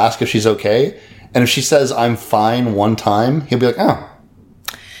and he'll ask if she's okay, and if she says I'm fine one time, he'll be like, oh.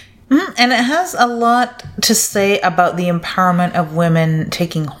 And it has a lot to say about the empowerment of women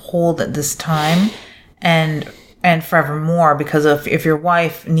taking hold at this time and forevermore, because if your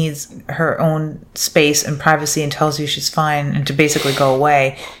wife needs her own space and privacy and tells you she's fine and to basically go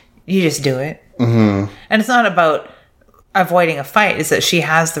away, you just do it. Mm-hmm. And it's not about avoiding a fight, is that she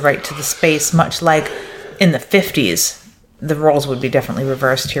has the right to the space, much like in the 50s. The roles would be definitely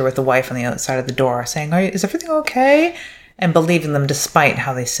reversed here, with the wife on the outside of the door saying, is everything okay? And believing them despite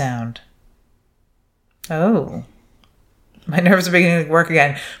how they sound. Oh. My nerves are beginning to work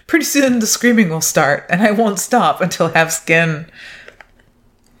again. Pretty soon the screaming will start, and I won't stop until I have skin.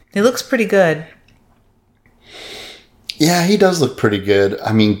 He looks pretty good. Yeah, he does look pretty good.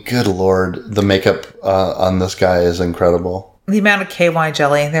 I mean, good Lord, the makeup on this guy is incredible. The amount of KY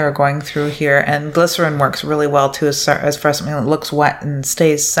jelly they were going through here, and glycerin works really well too, as far as something that looks wet and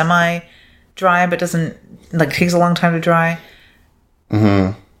stays semi-dry, but doesn't, takes a long time to dry.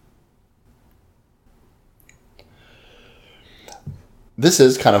 Mm-hmm. This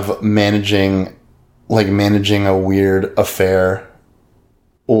is kind of managing a weird affair.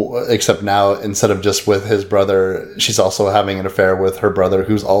 Except now, instead of just with his brother, she's also having an affair with her brother,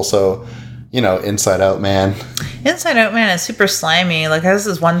 who's also, Inside Out Man. Inside Out Man is super slimy. This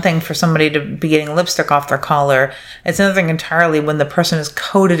is one thing for somebody to be getting lipstick off their collar. It's another thing entirely when the person is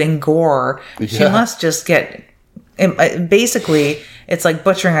coated in gore. Yeah. She must just get... Basically, it's like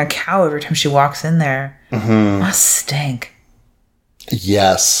butchering a cow every time she walks in there. Mm-hmm. Must stink.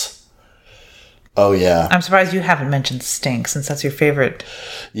 Yes. Oh, yeah. I'm surprised you haven't mentioned stink, since that's your favorite.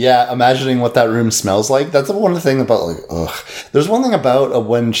 Yeah, imagining what that room smells like. That's one thing about, ugh. There's one thing about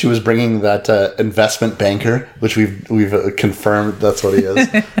when she was bringing that investment banker, which we've confirmed that's what he is.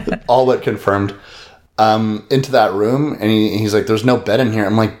 All but confirmed. Into that room, and he's like, there's no bed in here.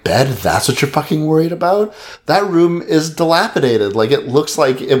 I'm like, bed? That's what you're fucking worried about? That room is dilapidated. It looks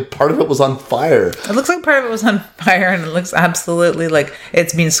like part of it was on fire. It looks like part of it was on fire, and it looks absolutely like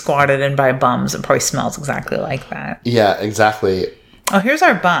it's being squatted in by bums. It probably smells exactly like that. Yeah, exactly. Oh, here's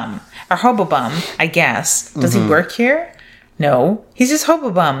our bum. Our hobo bum, I guess. Does he work here? No. He's just hobo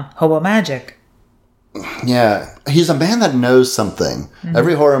bum. Hobo magic. Yeah, he's a man that knows something. Mm-hmm.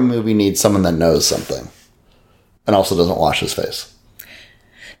 Every horror movie needs someone that knows something. And also doesn't wash his face.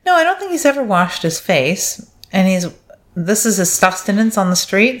 No, I don't think he's ever washed his face. And this is his sustenance on the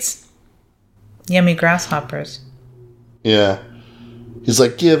streets. Yummy grasshoppers. Yeah. He's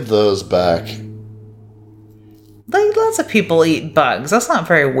like, give those back. Lots of people eat bugs. That's not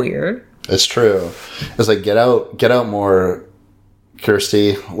very weird. It's true. It's like, get out more,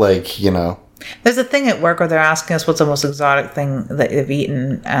 Kirsty. There's a thing at work where they're asking us what's the most exotic thing that they've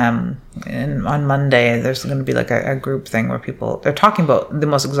eaten. And on Monday, there's going to be a group thing where they're talking about the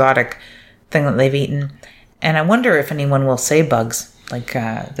most exotic thing that they've eaten. And I wonder if anyone will say bugs like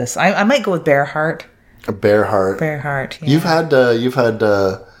this. I might go with bear heart. A bear heart. Bear heart. Yeah. You've had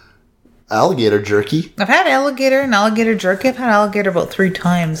alligator jerky. I've had alligator and alligator jerky. I've had alligator about 3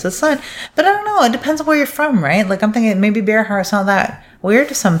 times. That's not, but I don't know. It depends on where you're from, right? I'm thinking maybe bear heart's not that weird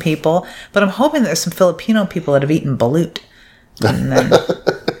to some people, but I'm hoping there's some Filipino people that have eaten balut.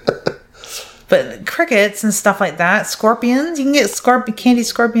 But crickets and stuff like that, scorpions, you can get candy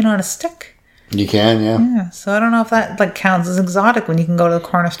scorpion on a stick. You can, yeah. Yeah, so I don't know if that counts as exotic when you can go to the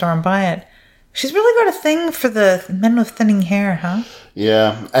corner store and buy it. She's really got a thing for the men with thinning hair, huh?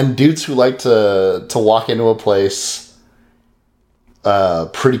 Yeah, and dudes who like to walk into a place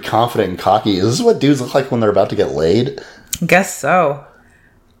pretty confident and cocky. Is this what dudes look like when they're about to get laid? Guess so.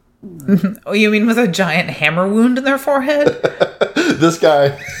 Oh, you mean with a giant hammer wound in their forehead? This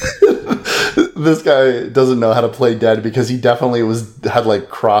guy doesn't know how to play dead, because he definitely had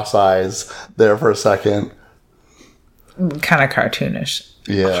cross eyes there for a second. Kind of cartoonish.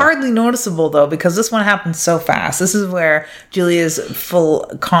 Yeah. Hardly noticeable, though, because this one happened so fast. This is where Julia's full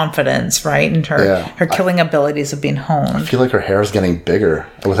confidence, right? And her killing abilities have been honed. I feel like her hair is getting bigger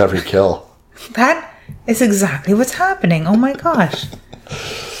with every kill. That is exactly what's happening. Oh my gosh.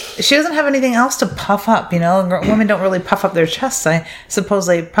 She doesn't have anything else to puff up, you know? Women don't really puff up their chests. I suppose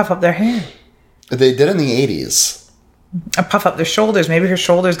they puff up their hair. They did in the 80s. Or puff up their shoulders. Maybe her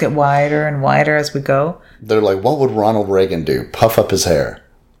shoulders get wider and wider as we go. They're like, what would Ronald Reagan do? Puff up his hair.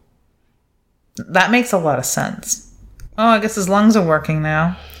 That makes a lot of sense. Oh, I guess his lungs are working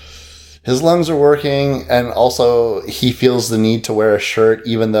now. His lungs are working, and also he feels the need to wear a shirt,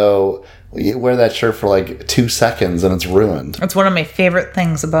 even though you wear that shirt for like 2 seconds and it's ruined. It's one of my favorite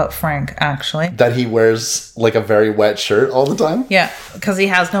things about Frank, actually. That he wears like a very wet shirt all the time? Yeah, because he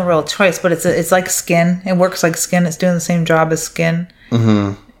has no real choice, but it's like skin. It works like skin. It's doing the same job as skin.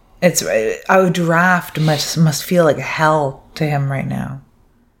 Mm-hmm. It's a draft must feel like hell to him right now.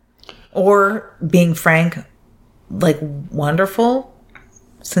 Or being Frank, like, wonderful,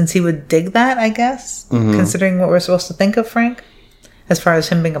 since he would dig that, I guess, considering what we're supposed to think of Frank, as far as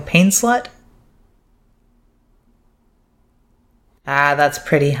him being a pain slut. Ah, that's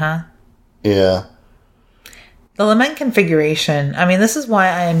pretty, huh? Yeah. The lament configuration, I mean, this is why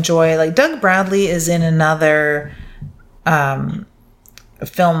I enjoy, like, Doug Bradley is in another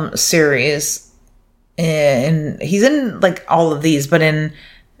film series, and he's in, like, all of these, but in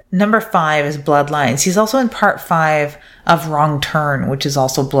number 5 is Bloodlines. He's also in part 5 of Wrong Turn, which is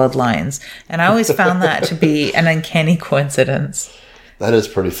also Bloodlines. And I always found that to be an uncanny coincidence. That is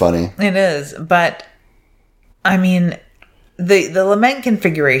pretty funny. It is. But, I mean, the lament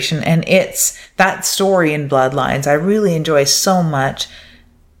configuration and that story in Bloodlines, I really enjoy so much.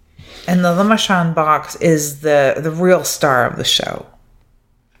 And the Lemachan box is the real star of the show.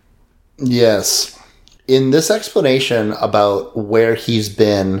 Yes. In this explanation about where he's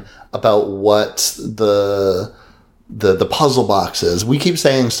been, about what the puzzle box is, we keep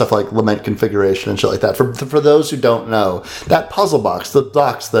saying stuff like lament configuration and shit like that. For those who don't know, that puzzle box, the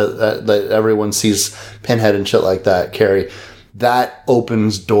box that everyone sees Pinhead and shit like that carry, that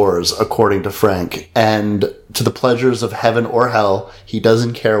opens doors, according to Frank, and to the pleasures of heaven or hell, he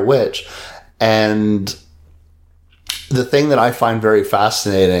doesn't care which. And the thing that I find very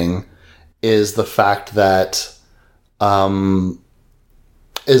fascinating is the fact that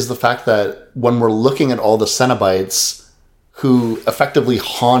when we're looking at all the Cenobites who effectively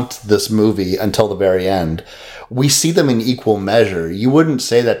haunt this movie until the very end, we see them in equal measure. You wouldn't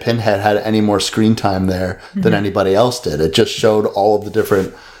say that Pinhead had any more screen time there than anybody else did. It just showed all of the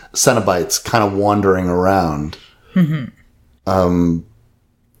different Cenobites kind of wandering around. Mm-hmm.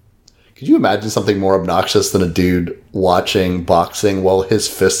 Could you imagine something more obnoxious than a dude watching boxing while his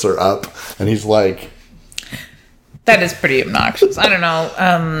fists are up and he's like... That is pretty obnoxious. I don't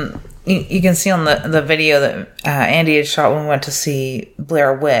know. You can see on the video that Andy had shot when we went to see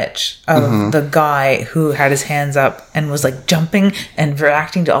Blair Witch of the guy who had his hands up and was like jumping and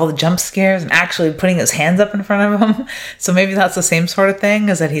reacting to all the jump scares and actually putting his hands up in front of him. So maybe that's the same sort of thing,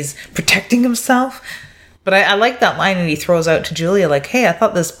 is that he's protecting himself. But I like that line that he throws out to Julia, like, hey, I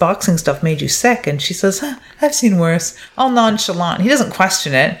thought this boxing stuff made you sick. And she says, I've seen worse. All nonchalant. He doesn't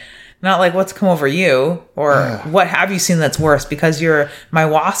question it. Not like, what's come over you? Or what have you seen that's worse? Because you're my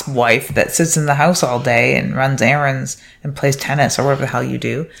wasp wife that sits in the house all day and runs errands and plays tennis or whatever the hell you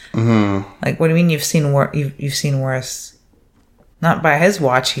do. Mm-hmm. Like, what do you mean you've seen worse? Not by his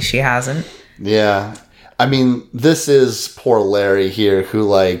watch, she hasn't. Yeah. I mean, this is poor Larry here who,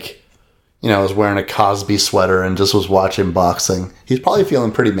 like... you know, was wearing a Cosby sweater and just was watching boxing. He's probably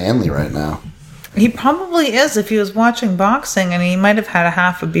feeling pretty manly right now. He probably is if he was watching boxing, and he might have had a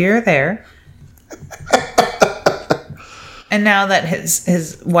half a beer there. And now that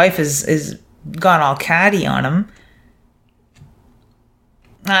his wife is gone all catty on him.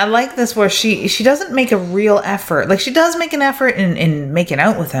 I like this where she doesn't make a real effort. Like, she does make an effort in making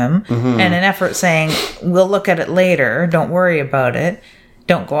out with him, and an effort saying, we'll look at it later, don't worry about it.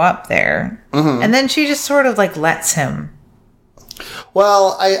 Don't go up there. And then she just sort of like lets him.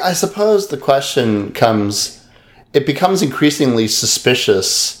 Well, I suppose the question comes, it becomes increasingly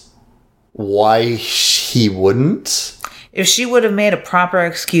suspicious why he wouldn't. If she would have made a proper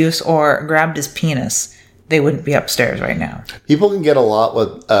excuse or grabbed his penis, they wouldn't be upstairs right now. People can get a lot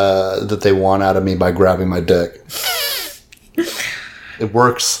with, that they want out of me by grabbing my dick. It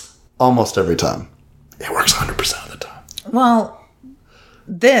works almost every time. It works 100% of the time. Well...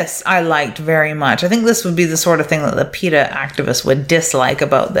 this I liked very much. I think this would be the sort of thing that the PETA activists would dislike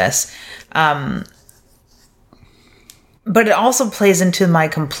about this. But it also plays into my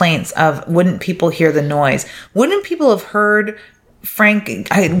complaints of, wouldn't people hear the noise? Wouldn't people have heard Frank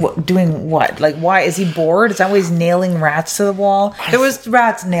doing what? Like, why is he bored? Is that why he's nailing rats to the wall? There was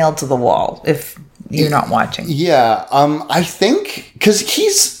rats nailed to the wall, if you're not watching. Yeah, I think because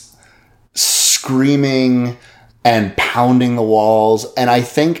he's screaming and pounding the walls, and I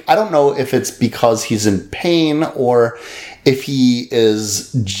don't know if it's because he's in pain or if he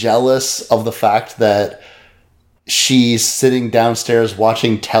is jealous of the fact that she's sitting downstairs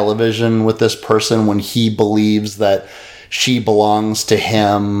watching television with this person when he believes that she belongs to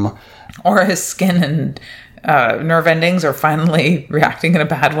him. Or his skin and nerve endings are finally reacting in a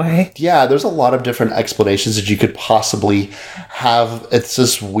bad way. Yeah, there's a lot of different explanations that you could possibly have. It's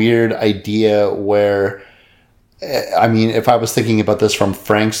this weird idea where, I mean, if I was thinking about this from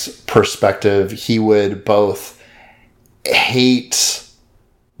Frank's perspective, he would both hate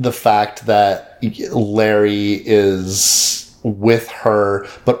the fact that Larry is with her,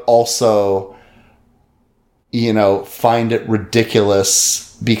 but also, you know, find it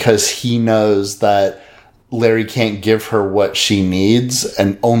ridiculous because he knows that Larry can't give her what she needs,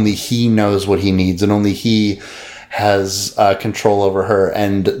 and only he knows what he needs, and only he has control over her.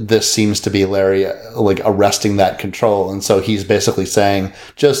 And this seems to be Larry like arresting that control. And so he's basically saying,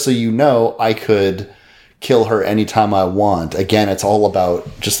 just so you know, I could kill her anytime I want. Again, it's all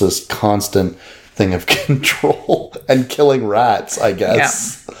about just this constant thing of control and killing rats, I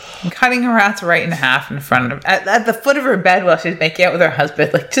guess. Yeah. And cutting her rats right in half in front of at the foot of her bed while she's making out with her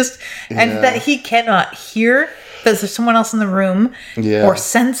husband. Like and that he cannot hear that there's someone else in the room or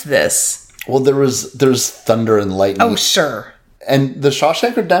sense this. Well, there's thunder and lightning. Oh, sure. And the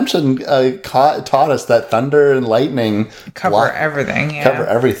Shawshank Redemption taught us that thunder and lightning cover everything. Yeah. Cover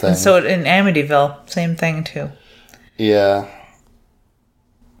everything. And so in Amityville, same thing too. Yeah.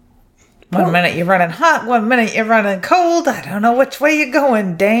 One minute you're running hot, one minute you're running cold. I don't know which way you're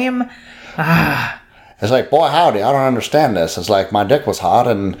going, dame. It's like, boy, howdy, I don't understand this. It's like my dick was hot,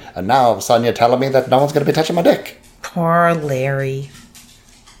 and now all of a sudden you're telling me that no one's going to be touching my dick. Poor Larry.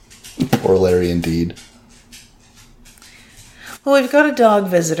 Poor Larry, indeed. Well, we've got a dog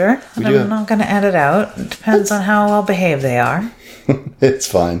visitor. I'm not going to edit out. It depends on how well behaved they are. It's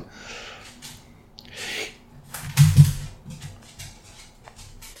fine.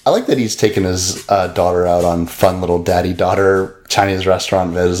 I like that he's taken his daughter out on fun little daddy-daughter Chinese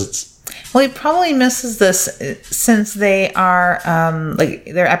restaurant visits. Well, he probably misses this since they are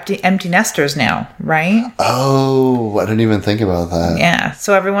they're empty nesters now, right? Oh, I didn't even think about that. Yeah,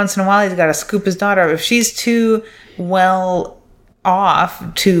 so every once in a while he's got to scoop his daughter. If she's too well off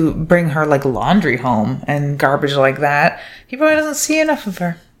to bring her like laundry home and garbage like that, he probably doesn't see enough of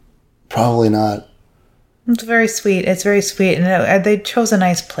her. Probably not. It's very sweet. It's very sweet, and they chose a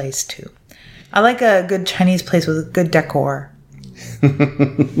nice place too. I like a good Chinese place with good decor.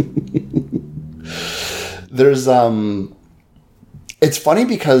 There's it's funny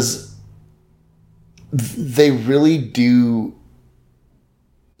because they really do.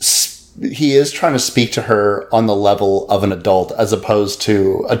 He is trying to speak to her on the level of an adult as opposed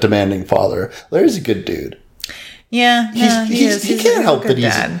to a demanding father. Larry's a good dude. Yeah, he is. He can't help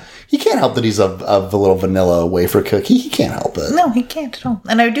that he can't help that he's a little vanilla wafer cookie. He can't help it. No, he can't at all.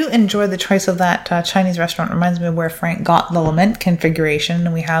 And I do enjoy the choice of that Chinese restaurant. It reminds me of where Frank got the lament configuration,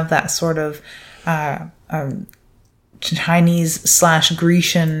 and we have that sort of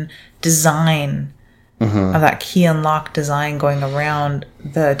Chinese/Grecian design of that key and lock design going around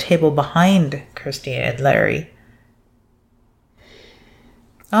the table behind Kirsty and Larry.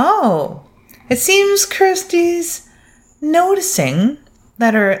 Oh, it seems Kirsty's noticing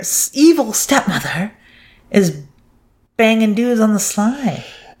that her evil stepmother is banging dudes on the sly.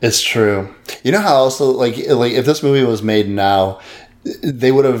 It's true. You know how also like if this movie was made now,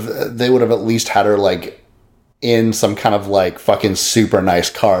 they would have at least had her like in some kind of like fucking super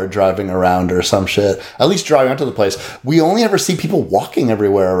nice car driving around or some shit. At least driving out to the place. We only ever see people walking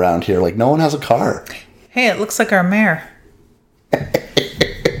everywhere around here. Like no one has a car. Hey, it looks like our mayor.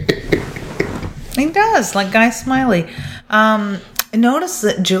 He does, like Guy Smiley. Notice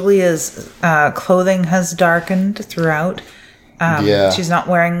that Julia's clothing has darkened throughout. She's not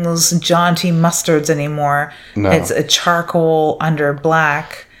wearing those jaunty mustards anymore. No. It's a charcoal under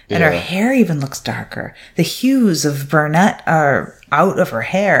black, and her hair even looks darker. The hues of brunette are out of her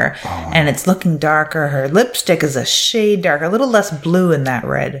hair, and it's looking darker. Her lipstick is a shade darker, a little less blue in that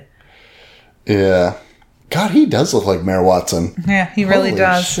red. Yeah. God, he does look like Mayor Watson. Yeah, he really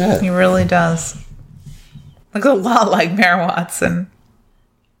does. Shit. He really does. Looks a lot like Mayor Watson.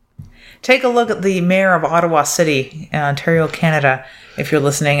 Take a look at the mayor of Ottawa City, Ontario, Canada, if you're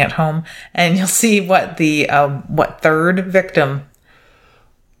listening at home, and you'll see what the third victim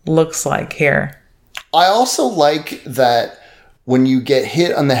looks like here. I also like that when you get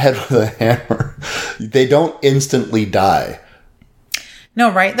hit on the head with a hammer, they don't instantly die. No,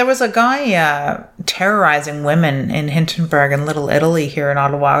 right? There was a guy terrorizing women in Hintonburg in Little Italy here in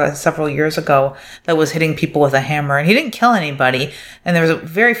Ottawa several years ago that was hitting people with a hammer. And he didn't kill anybody. And there was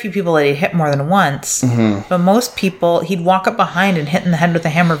very few people that he hit more than once. Mm-hmm. But most people, he'd walk up behind and hit in the head with a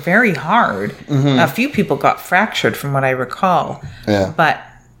hammer very hard. Mm-hmm. A few people got fractured from what I recall. Yeah. But,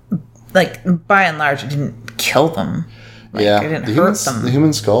 like, by and large, it didn't kill them. Like, yeah. It didn't hurt them. The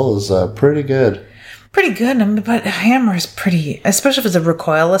human skull is pretty good. Pretty good, but a hammer is pretty, especially if it's a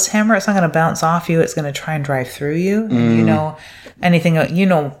recoilless hammer, it's not going to bounce off you, it's going to try and drive through you. And you know anything, you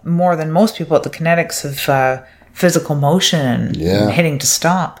know more than most people at the kinetics of physical motion and hitting to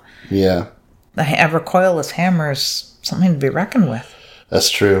stop. Yeah. A recoilless hammer is something to be reckoned with. That's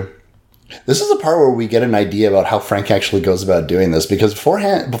true. This is the part where we get an idea about how Frank actually goes about doing this, because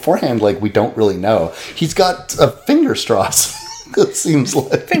beforehand, like, we don't really know. He's got finger straws. It seems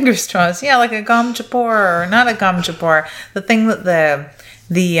like finger straws, yeah, like a gom jabor, or not a gom jabor. The thing that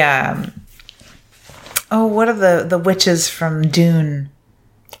what are the witches from Dune?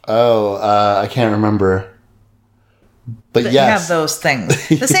 I can't remember. But yes, you have those things.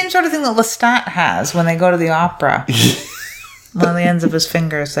 The same sort of thing that Lestat has when they go to the opera. One of the ends of his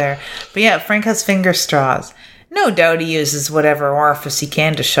fingers there. But yeah, Frank has finger straws. No doubt he uses whatever orifice he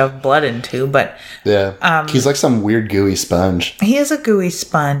can to shove blood into, but... Yeah, he's like some weird gooey sponge. He is a gooey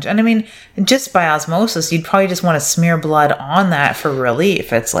sponge. And I mean, just by osmosis, you'd probably just want to smear blood on that for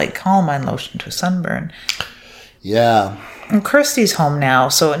relief. It's like calamine lotion to sunburn. Yeah. And Kirsty's home now,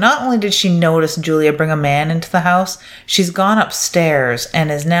 so not only did she notice Julia bring a man into the house, she's gone upstairs and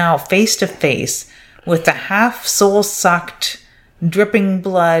is now face to face with the half soul-sucked, dripping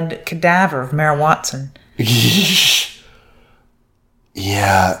blood cadaver of Mare Watson.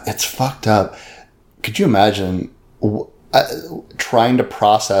 Yeah, it's fucked up. Could you imagine trying to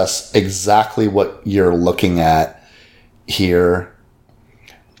process exactly what you're looking at here?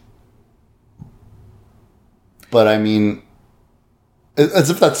 But I mean, as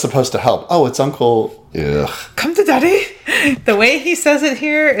if that's supposed to help. Oh, it's Uncle. Ugh. Come to Daddy. The way he says it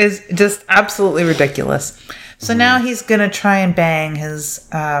here is just absolutely ridiculous. So now he's going to try and bang his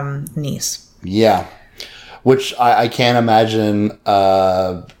niece. Yeah. Which I can't imagine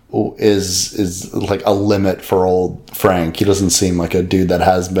is like a limit for old Frank. He doesn't seem like a dude that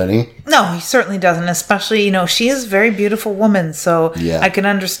has many. No, he certainly doesn't. Especially, she is a very beautiful woman. So I can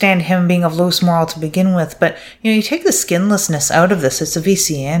understand him being of loose moral to begin with. But, you take the skinlessness out of this. It's a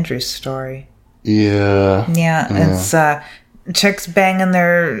V.C. Andrews story. Yeah. Yeah. It's chicks banging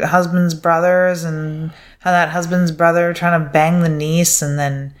their husband's brothers and how that husband's brother trying to bang the niece, and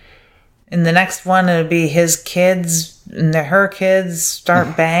then... in the next one, it'll be his kids and her kids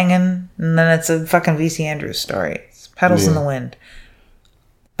start banging. And then it's a fucking V.C. Andrews story. It's petals in the wind.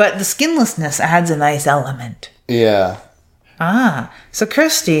 But the skinlessness adds a nice element. Yeah. So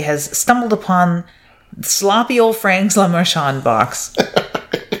Kirsty has stumbled upon sloppy old Frank's Le Marchand box.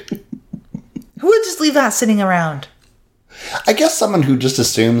 Who would just leave that sitting around? I guess someone who just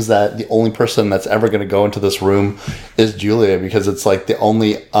assumes that the only person that's ever going to go into this room is Julia, because it's like the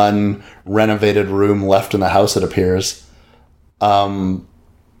only unrenovated room left in the house, it appears. Although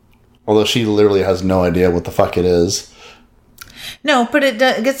she literally has no idea what the fuck it is. No, but it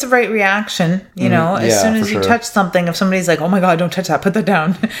gets the right reaction, as soon as you touch something, if somebody's like, oh my God, don't touch that, put that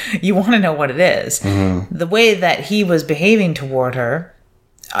down, you want to know what it is. Mm-hmm. The way that he was behaving toward her,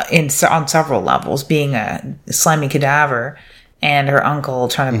 on several levels, being a slimy cadaver and her uncle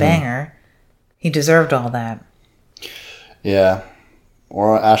trying to bang her, he deserved all that. Yeah.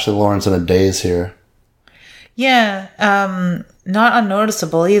 Or Ashley Lawrence in a daze here. Yeah. Not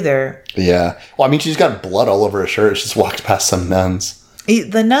unnoticeable either. Yeah. Well, I mean, she's got blood all over her shirt. She's walked past some nuns.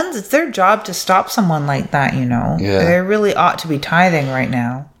 The nuns, it's their job to stop someone like that, Yeah. They really ought to be tithing right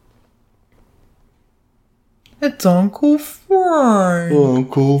now. It's Uncle Frank.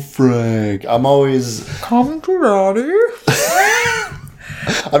 Uncle Frank. I'm always... Come to Daddy.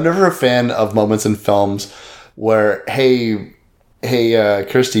 I'm never a fan of moments in films where, hey,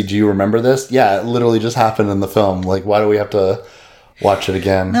 Kirsty, do you remember this? Yeah, it literally just happened in the film. Like, why do we have to watch it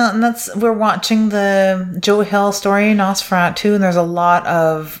again? No, and we're watching the Joe Hill story, Nosferatu, and there's a lot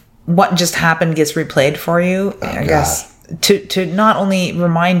of what just happened gets replayed for you, I guess. To not only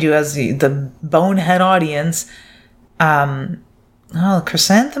remind you as the bonehead audience,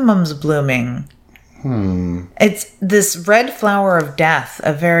 chrysanthemum's blooming. It's this red flower of death,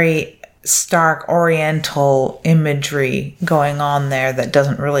 a very stark oriental imagery going on there that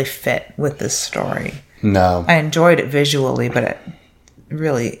doesn't really fit with this story. No. I enjoyed it visually, but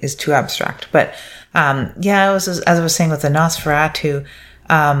really is too abstract. But yeah, as I was saying with the Nosferatu,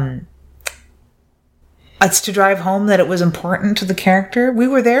 it's to drive home that it was important to the character. We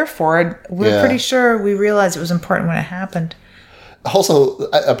were there for it. We're pretty sure we realized it was important when it happened. Also,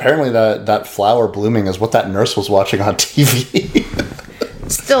 apparently that flower blooming is what that nurse was watching on TV.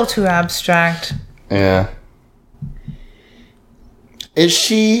 Still too abstract. Yeah.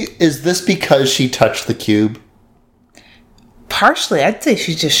 Is this because she touched the cube? Partially, I'd say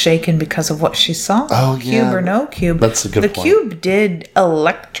she's just shaken because of what she saw. Oh, yeah. Cube or no cube. That's a good point. The cube did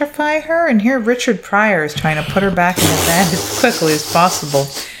electrify her, and here Richard Pryor is trying to put her back in the bed as quickly as possible.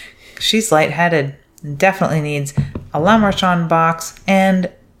 She's lightheaded. Definitely needs a La Marchand box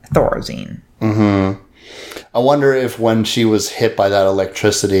and Thorazine. Mm-hmm. I wonder if when she was hit by that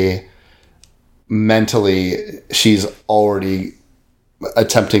electricity, mentally, she's already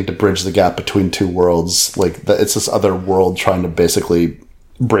attempting to bridge the gap between two worlds. Like, it's this other world trying to basically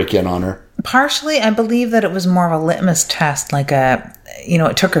break in on her. Partially, I believe that it was more of a litmus test, like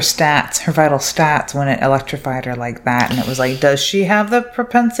it took her stats, her vital stats, when it electrified her like that. And it was like, does she have the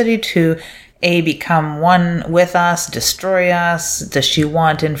propensity to become one with us, destroy us? Does she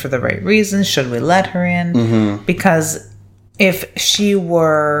want in for the right reasons? Should we let her in? Mm-hmm. Because if she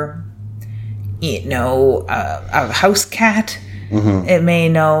were, a house cat, mm-hmm. it may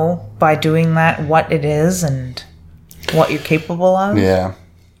know by doing that what it is and what you're capable of. Yeah.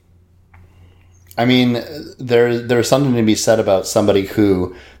 I mean, there's something to be said about somebody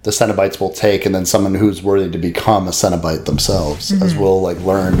who the Cenobites will take, and then someone who's worthy to become a Cenobite themselves, mm-hmm. as we'll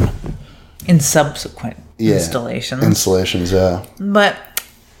learn in subsequent installations. Yeah. But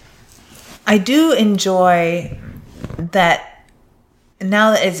I do enjoy that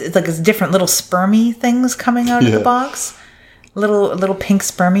now that it's different little spermy things coming out of the box, little pink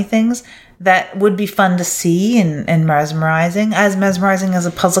spermy things that would be fun to see and mesmerizing as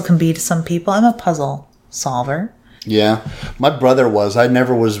a puzzle can be to some people. I'm a puzzle solver. Yeah. My brother was. I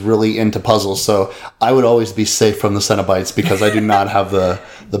never was really into puzzles, so I would always be safe from the Cenobites because I do not have the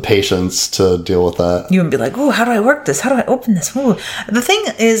patience to deal with that. You would be like, oh, how do I work this? How do I open this? Ooh. The thing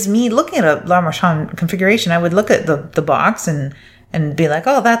is, me looking at a La Marchand configuration, I would look at the box and be like,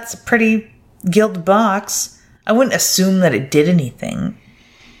 oh, that's a pretty gilded box. I wouldn't assume that it did anything.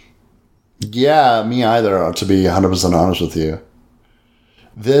 Yeah, me either, to be 100% honest with you.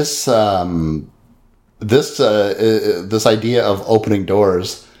 This idea of opening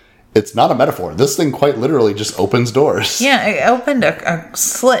doors, it's not a metaphor. This thing quite literally just opens doors. Yeah, it opened a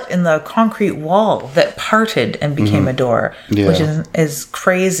slit in the concrete wall that parted and became a door, which is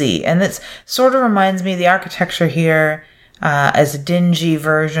crazy. And it sort of reminds me of the architecture here as a dingy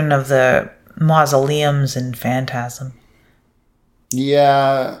version of the mausoleums in Phantasm.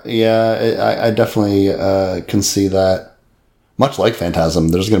 Yeah, I definitely can see that. Much like Phantasm,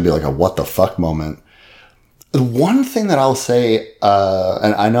 there's going to be like a what the fuck moment. One thing that I'll say,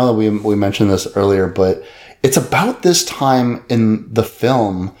 and I know that we mentioned this earlier, but it's about this time in the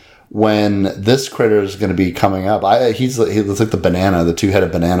film when this critter is going to be coming up. He looks like the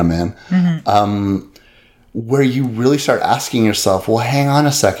two-headed banana man. Mm-hmm. Where you really start asking yourself, well, hang on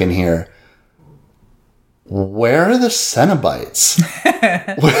a second here. Where are the Cenobites?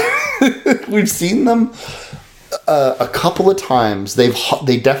 We've seen them a couple of times. They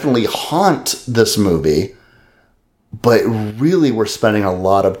definitely haunt this movie, but really we're spending a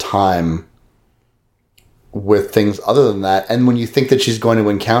lot of time with things other than that. And when you think that she's going to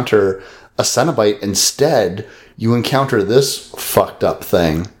encounter a Cenobite, instead you encounter this fucked up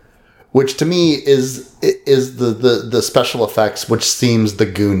thing, which to me is the special effects, which seems the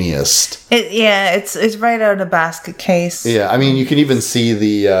gooniest. It's right out of a basket case. Yeah, I mean, you can even see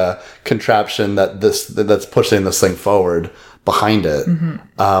the contraption that's pushing this thing forward behind it.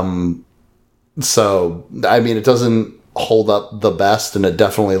 Mm-hmm. So, I mean, it doesn't hold up the best, and it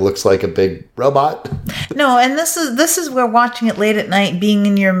definitely looks like a big robot. No, and this is where watching it late at night, being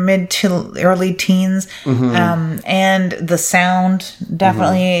in your mid to early teens, mm-hmm. And the sound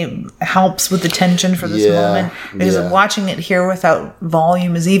definitely helps with the tension for this moment, because watching it here without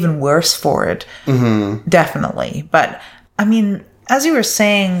volume is even worse for it. Mm-hmm. Definitely. But I mean, as you were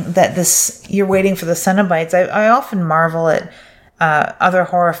saying that you're waiting for the Cenobites, I often marvel at other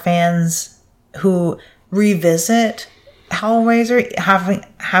horror fans who revisit Hellraiser,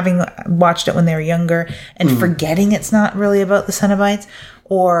 having watched it when they were younger and forgetting it's not really about the Cenobites,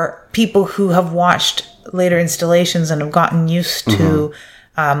 or people who have watched later installations and have gotten used to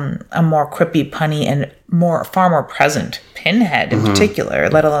a more quippy, punny, and far more present Pinhead in particular,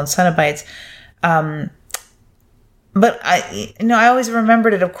 let alone Cenobites. But I always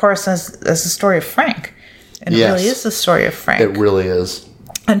remembered it, of course, as the story of Frank. And it really is the story of Frank. It really is.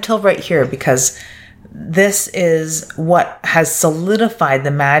 Until right here, because this is what has solidified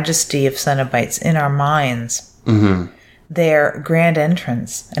the majesty of Cenobites in our minds. Mm-hmm. Their grand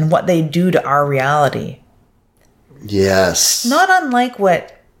entrance and what they do to our reality. Yes. Not unlike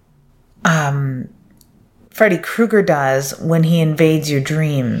what Freddy Krueger does when he invades your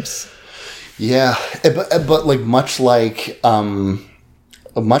dreams. Yeah, but like much like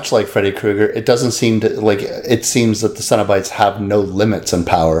Freddy Krueger, it doesn't seem to it seems that the Cenobites have no limits in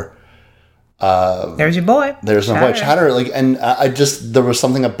power. There's your boy. There's my boy Chatter. And there was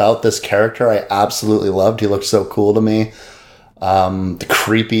something about this character I absolutely loved. He looked so cool to me. The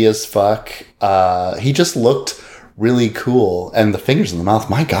creepy as fuck. He just looked really cool, and the fingers in the mouth.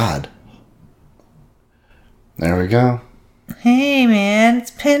 My God. There we go. Hey man,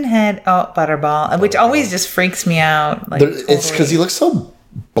 it's Pinhead. Oh, Butterball, which always just freaks me out. It's because he looks so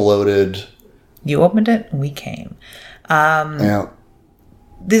bloated. You opened it, we came. Yeah.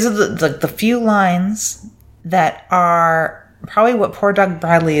 These are the few lines that are probably what poor Doug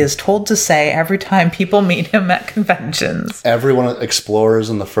Bradley is told to say every time people meet him at conventions. Everyone explores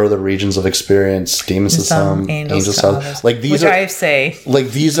in the further regions of experience. Demons to some, angels to others. These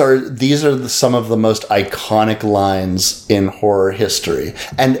are some of the most iconic lines in horror history,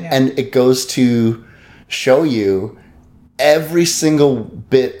 and it goes to show you every single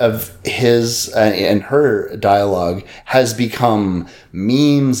bit of his and her dialogue has become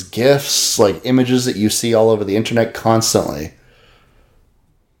memes, GIFs, like images that you see all over the internet constantly.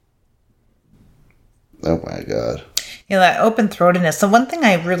 Oh my God. That open-throatedness. The one thing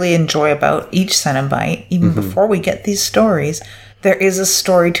I really enjoy about each Cenobite, even before we get these stories, there is a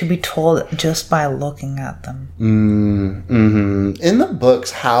story to be told just by looking at them. Mm-hmm. In the books,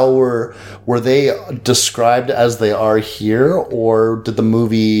 how were they described as they are here, or did the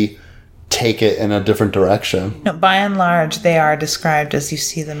movie take it in a different direction? No, by and large, they are described as you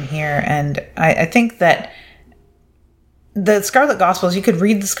see them here, and I think that the Scarlet Gospels, you could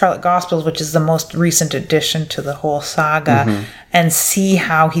read the Scarlet Gospels, which is the most recent addition to the whole saga, and see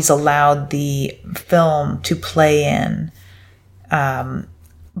how he's allowed the film to play in.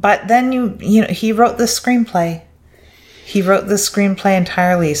 But then he wrote the screenplay. He wrote the screenplay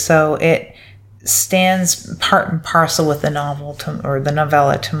entirely, so it stands part and parcel with the novel or the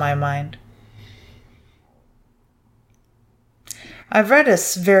novella to my mind. I've read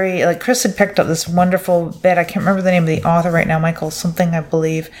this Chris had picked up this wonderful bit. I can't remember the name of the author right now, Michael something, I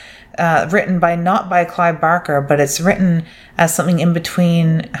believe, written not by Clive Barker, but it's written as something in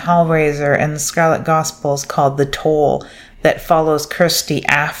between Hellraiser and the Scarlet Gospels called The Toll, that follows Kirsty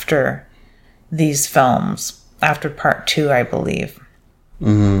after these films, after part 2, I believe.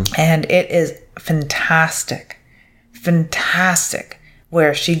 Mm-hmm. And it is fantastic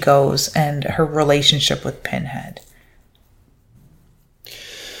where she goes and her relationship with Pinhead.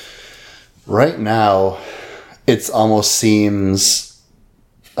 Right now, it almost seems...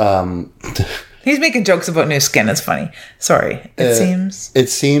 He's making jokes about new skin. It's funny. Sorry. It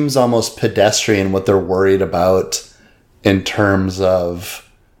seems almost pedestrian what they're worried about in terms of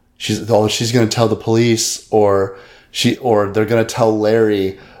she's going to tell the police, or they're going to tell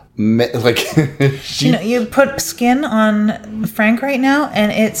Larry. You put skin on Frank right now,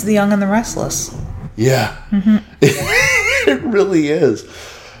 and it's The Young and the Restless. Yeah, it really is.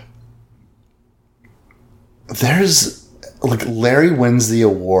 There's Larry wins the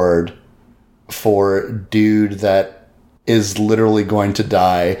award for dude that is literally going to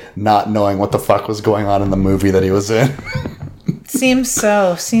die, not knowing what the fuck was going on in the movie that he was in. Seems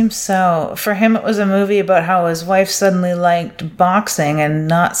so. For him, it was a movie about how his wife suddenly liked boxing and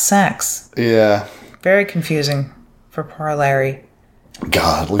not sex. Yeah. Very confusing for poor Larry.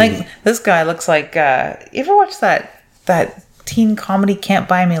 God. This guy looks like... you ever watch that teen comedy Can't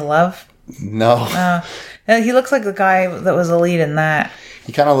Buy Me Love? No. He looks like the guy that was the lead in that.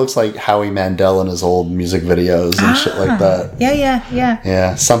 He kind of looks like Howie Mandel in his old music videos and shit like that. Yeah.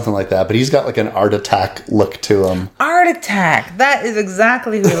 Yeah, something like that. But he's got an Art Attack look to him. Art Attack! That is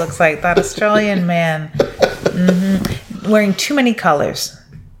exactly who he looks like. That Australian man. Mm-hmm. Wearing too many colors.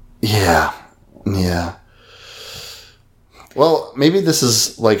 Yeah. Well, maybe this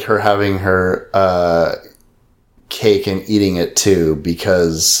is like her having her cake and eating it too,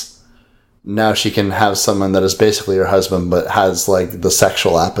 because... now she can have someone that is basically her husband, but has the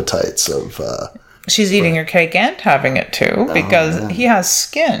sexual appetites of. She's eating her cake and having it too, because he has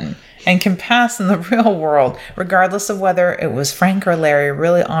skin and can pass in the real world, regardless of whether it was Frank or Larry.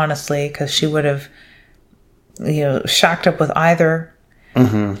 Really, honestly, because she would have, shacked up with either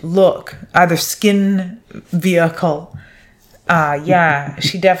look, either skin vehicle.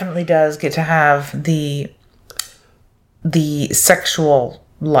 She definitely does get to have the the sexual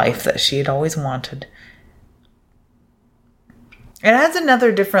life that she had always wanted. It adds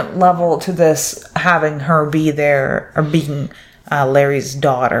another different level to this, having her be there, or being Larry's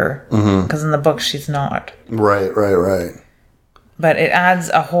daughter. Because in the book, she's not. Right. But it adds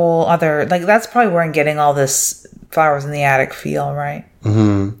a whole other... Like, that's probably where I'm getting all this flowers in the attic feel, right?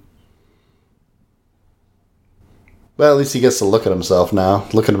 Mm-hmm. Well, at least he gets to look at himself now.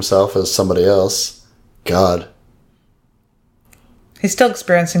 Look at himself as somebody else. God. He's still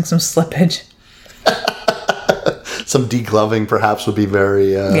experiencing some slippage. Some degloving, perhaps, would be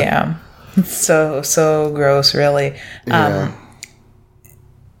very... Yeah. It's so gross, really. Yeah.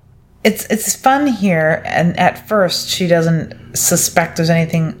 It's fun here, and at first she doesn't suspect there's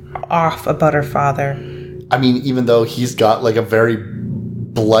anything off about her father. I mean, even though he's got, like, a very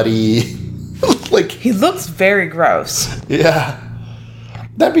bloody... like... He looks very gross. Yeah.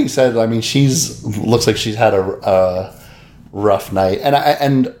 That being said, I mean, looks like she's had a rough night.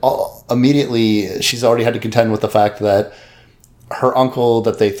 And immediately she's already had to contend with the fact that her uncle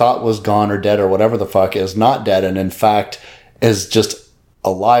that they thought was gone or dead or whatever the fuck is not dead, and in fact is just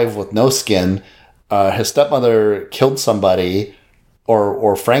alive with no skin. His stepmother killed somebody,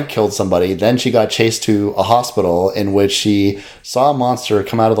 or Frank killed somebody. Then she got chased to a hospital in which she saw a monster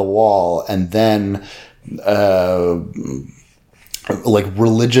come out of the wall, and then like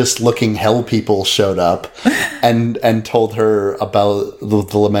religious looking hell people showed up and told her about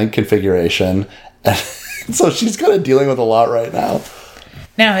the lament configuration. So she's kind of dealing with a lot right now.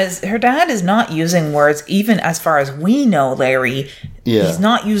 Now, her dad is not using words, even as far as we know Larry. Yeah. He's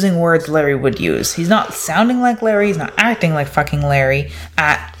not using words Larry would use. He's not sounding like Larry. He's not acting like fucking Larry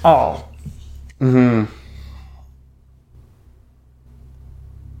at all. Mm-hmm.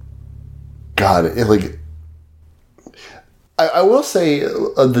 God, I will say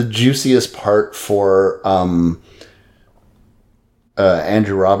the juiciest part for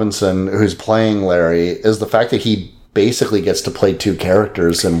Andrew Robinson, who's playing Larry, is the fact that he basically gets to play two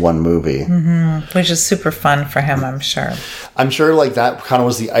characters in one movie. Mm-hmm. Which is super fun for him, I'm sure. I'm sure like that kind of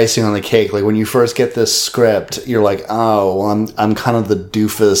was the icing on the cake. Like when you first get this script, you're like, oh, well, I'm kind of the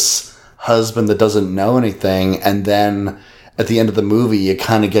doofus husband that doesn't know anything. And then at the end of the movie, you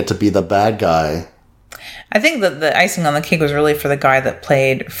kind of get to be the bad guy. I think that the icing on the cake was really for the guy that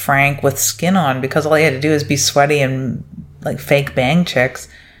played Frank with skin on, because all he had to do is be sweaty and like fake bang chicks.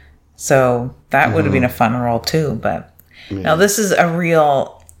 So that would have been a fun role too. But now this is a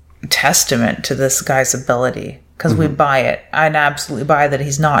real testament to this guy's ability, because we buy it. I absolutely buy that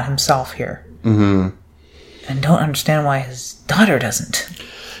he's not himself here. Mm-hmm. And don't understand why his daughter doesn't.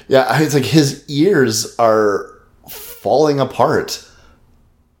 Yeah, it's like his ears are falling apart.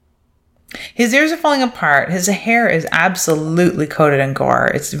 His ears are falling apart. His hair is absolutely coated in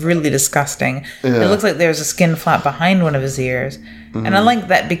gore. It's really disgusting. Yeah. It looks like there's a skin flap behind one of his ears. Mm-hmm. And I like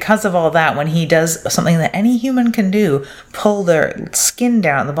that because of all that, when he does something that any human can do, pull their skin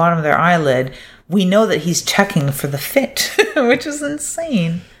down at the bottom of their eyelid, we know that he's checking for the fit, which is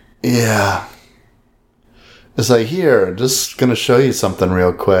insane. Yeah. It's like, here, just going to show you something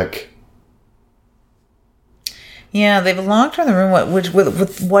real quick. Yeah, they've locked her in the room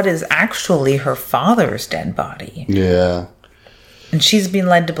with what is actually her father's dead body. Yeah. And she's been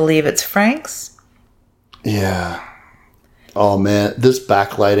led to believe it's Frank's. Yeah. Oh, man. This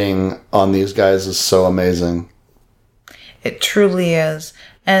backlighting on these guys is so amazing. It truly is.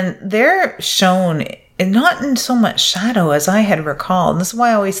 And they're shown not in so much shadow as I had recalled. And this is why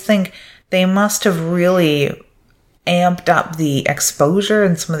I always think they must have really amped up the exposure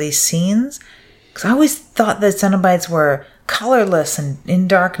in some of these scenes. Because I always thought that Cenobites were colorless and in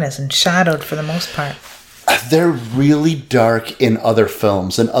darkness and shadowed for the most part. They're really dark in other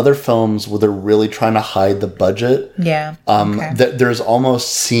films. In other films where they're really trying to hide the budget. Yeah. Okay. There's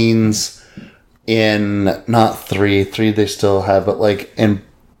almost scenes in, not three they still have, but like in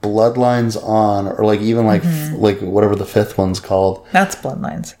Bloodlines On, or like even like like whatever the fifth one's called. That's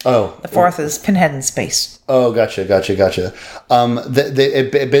Bloodlines. Oh. The fourth is Pinhead in Space. Oh, gotcha.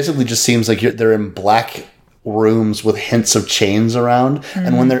 It basically just seems like they're in black rooms with hints of chains around,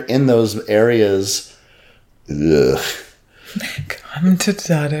 and when they're in those areas, ugh. Come to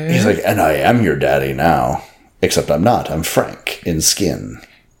daddy. He's like, and I am your daddy now, except I'm not. I'm Frank in skin.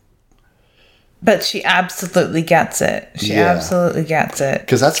 But she absolutely gets it. She absolutely gets it.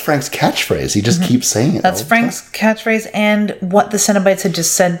 Because that's Frank's catchphrase. He just keeps saying it. That's Frank's catchphrase, and what the Cenobites had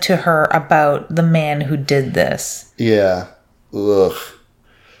just said to her about the man who did this. Yeah. Ugh.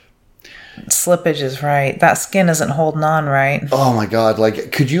 Slippage is right. That skin isn't holding on right. Oh my God.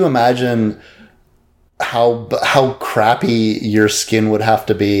 Like, could you imagine how crappy your skin would have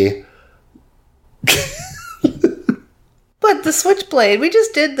to be? what? The Switchblade. We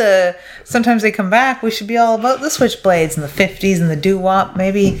just did the Sometimes They Come Back. We should be all about the Switchblades and the 50s and the doo-wop.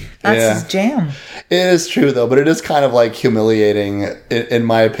 Maybe that's his jam. It is true, though, but it is kind of like humiliating, in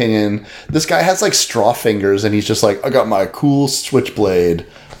my opinion. This guy has like straw fingers, and he's just like, I got my cool Switchblade.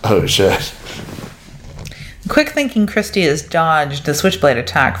 Oh, shit. Quick thinking Christy has dodged the Switchblade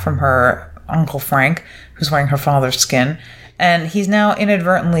attack from her Uncle Frank, who's wearing her father's skin, and he's now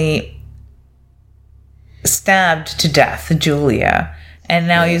inadvertently stabbed to death Julia, and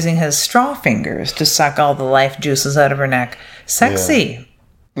now using his straw fingers to suck all the life juices out of her neck. Sexy.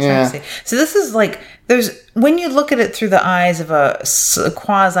 Sexy. So this is like, when you look at it through the eyes of a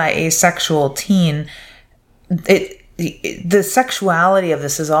quasi-asexual teen, the sexuality of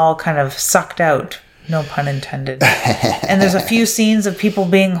this is all kind of sucked out. No pun intended. And there's a few scenes of people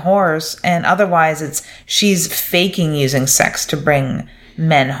being whores, and otherwise she's faking using sex to bring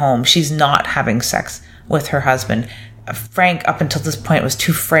men home. She's not having sex with her husband. Frank, up until this point, was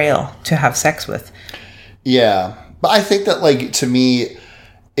too frail to have sex with. Yeah. But I think that, like, to me,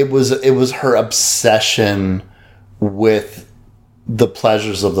 it was her obsession with the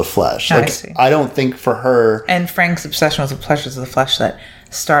pleasures of the flesh. Like, I see. I don't think for her... And Frank's obsession with the pleasures of the flesh that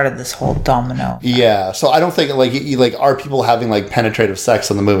started this whole domino effect. Yeah, so I don't think, like, are people having, like, penetrative sex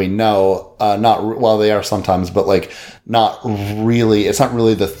in the movie? No, not, well, they are sometimes, but, like, not really, it's not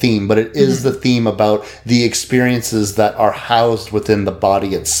really the theme, but it is the theme about the experiences that are housed within the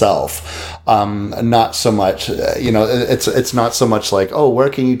body itself. Not so much, it's not so much like, oh, where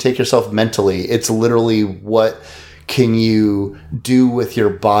can you take yourself mentally? It's literally what can you do with your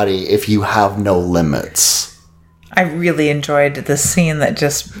body if you have no limits? I really enjoyed the scene that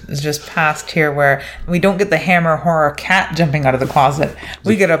just passed here, where we don't get the Hammer horror cat jumping out of the closet.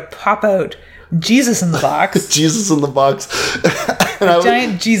 We get a pop out Jesus in the box. Jesus in the box.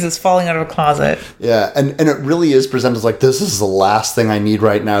 Giant Jesus falling out of a closet. Yeah, and it really is presented as like, this is the last thing I need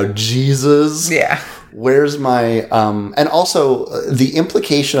right now. Jesus. Yeah. Where's my... and also, the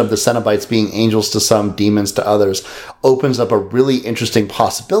implication of the Cenobites being angels to some, demons to others, opens up a really interesting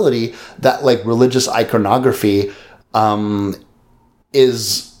possibility that, like, religious iconography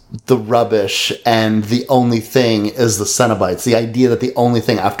is the rubbish, and the only thing is the Cenobites. The idea that the only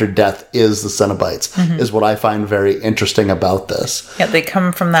thing after death is the Cenobites is what I find very interesting about this. Yeah, they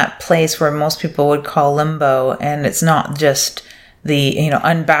come from that place where most people would call limbo, and it's not just the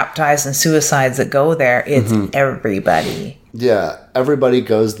unbaptized and suicides that go there. It's everybody. Yeah, everybody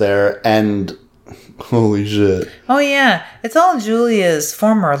goes there, and holy shit. Oh yeah, it's all Julia's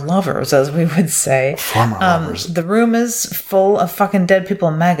former lovers, as we would say. Former lovers. The room is full of fucking dead people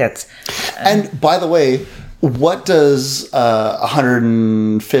and maggots. And by the way, what does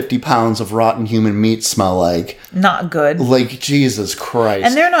 150 pounds of rotten human meat smell like? Not good. Like, Jesus Christ.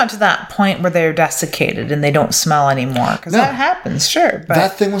 And they're not to that point where they're desiccated and they don't smell anymore. Because that happens, sure. But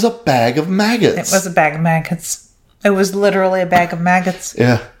that thing was a bag of maggots. It was a bag of maggots. It was literally a bag of maggots.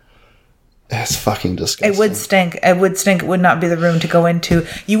 Yeah. It's fucking disgusting. It would stink. It would stink. It would not be the room to go into.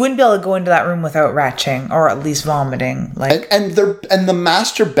 You wouldn't be able to go into that room without retching or at least vomiting. Like, and the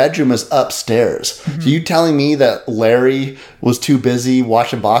master bedroom is upstairs. So you telling me that Larry was too busy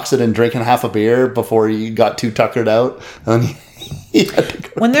watching boxing and drinking half a beer before he got too tuckered out? And he had to go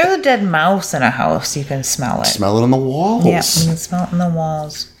when there's a dead mouse in a house, you can smell it. Smell it on the walls. Yeah, you can smell it on the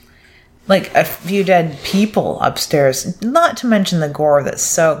walls. Like a few dead people upstairs, not to mention the gore that's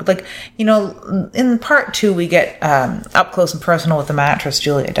soaked. Like, in part 2, we get up close and personal with the mattress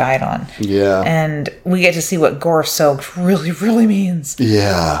Julia died on. Yeah. And we get to see what gore soaked really, really means.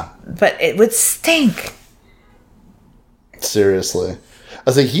 Yeah. But it would stink. Seriously. I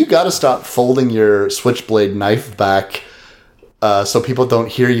was like, you got to stop folding your switchblade knife back so people don't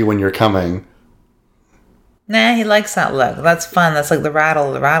hear you when you're coming. Nah, he likes that look. That's fun. That's like the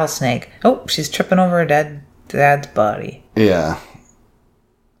rattlesnake. Oh, she's tripping over her dad's body. Yeah.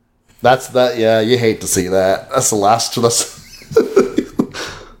 That's that. Yeah, you hate to see that. That's the last of us.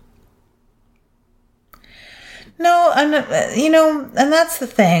 No, and and that's the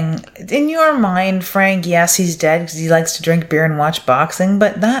thing. In your mind, Frank, yes, he's dead because he likes to drink beer and watch boxing,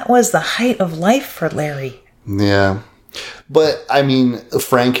 but that was the height of life for Larry. Yeah. But, I mean,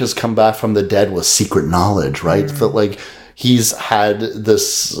 Frank has come back from the dead with secret knowledge, right? That, like, he's had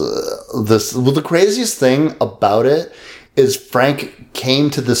this, well, the craziest thing about it is Frank came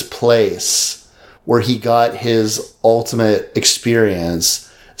to this place where he got his ultimate experience,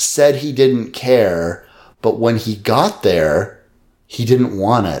 said he didn't care, but when he got there, he didn't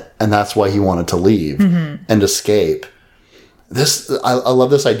want it, and that's why he wanted to leave and escape. I love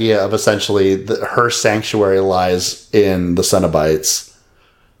this idea of essentially her sanctuary lies in the Cenobites.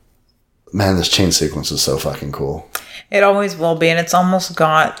 Man, this chain sequence is so fucking cool. It always will be, and it's almost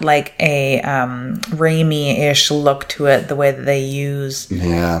got like a Raimi-ish look to it, the way that they use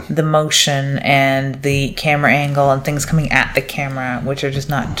the motion and the camera angle and things coming at the camera, which are just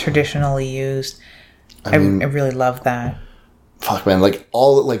not traditionally used. I really love that. Fuck, man, like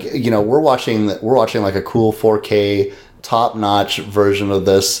we're watching like a cool 4K top-notch version of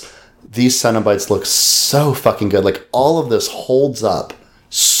this. These Cenobites look so fucking good. Like, all of this holds up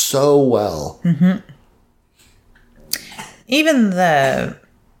so well. Mm-hmm. Even the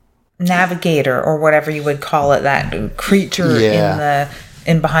navigator, or whatever you would call it, that creature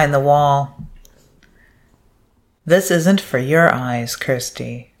in behind the wall. This isn't for your eyes,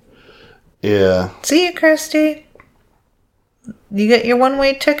 Kirsty. Yeah. See you, Kirsty. You get your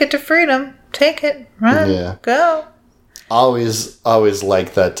one-way ticket to freedom. Take it. Run. Yeah. Go. Always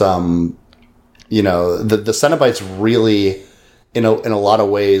like that. The Cenobites really, in a lot of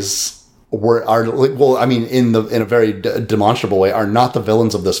ways, in a very demonstrable way, are not the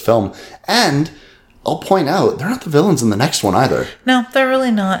villains of this film. And I'll point out, they're not the villains in the next one either. No, they're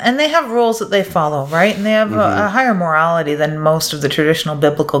really not. And they have rules that they follow, right? And they have a higher morality than most of the traditional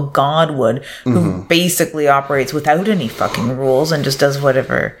biblical God would, who basically operates without any fucking rules and just does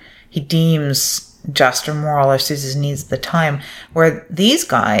whatever he deems just or moral or sees his needs at the time. Where these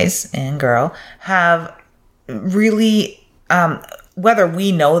guys and girl have really, whether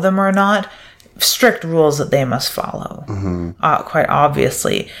we know them or not, strict rules that they must follow, quite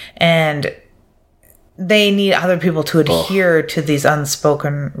obviously. And they need other people to adhere to these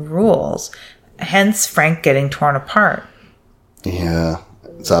unspoken rules. Hence, Frank getting torn apart. Yeah,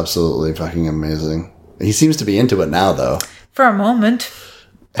 it's absolutely fucking amazing. He seems to be into it now, though. For a moment.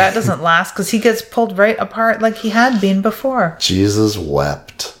 That doesn't last, because he gets pulled right apart like he had been before. Jesus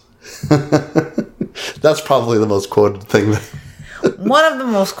wept. That's probably the most quoted thing. One of the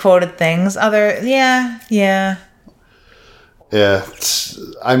most quoted things. Yeah. Yeah,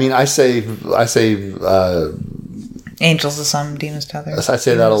 I mean, I say, angels to some, demons to others. I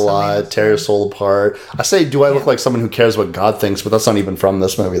say that a lot. Tear your soul apart. I say, do I look like someone who cares what God thinks? But that's not even from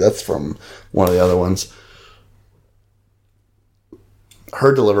this movie. That's from one of the other ones.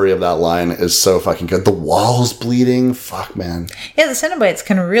 Her delivery of that line is so fucking good. The wall's bleeding. Fuck, man. Yeah, the Cenobites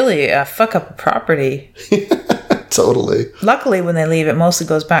can really fuck up a property. Totally. Luckily, when they leave, it mostly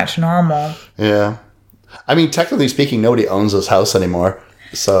goes back to normal. Yeah. I mean, technically speaking, nobody owns this house anymore.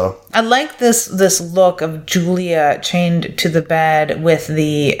 So I like this look of Julia chained to the bed with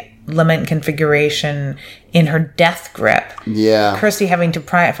the lament configuration in her death grip. Yeah. Kirsty having to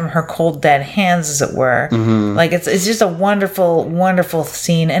pry it from her cold, dead hands, as it were. Mm-hmm. Like, it's just a wonderful, wonderful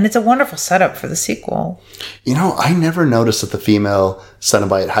scene, and it's a wonderful setup for the sequel. You know, I never noticed that the female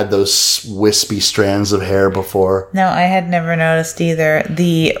Cenobite had those wispy strands of hair before. No, I had never noticed either.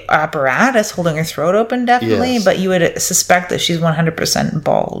 The apparatus holding her throat open, definitely, but you would suspect that she's 100%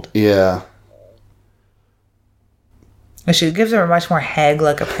 bald. Yeah. She gives her a much more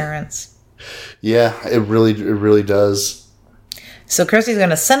hag-like appearance. Yeah, it really does. So Kirsty's going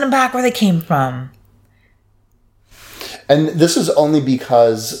to send them back where they came from. And this is only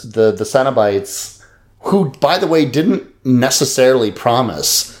because the Cenobites, who, by the way, didn't necessarily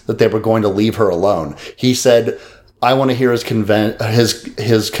promise that they were going to leave her alone. He said, I want to hear his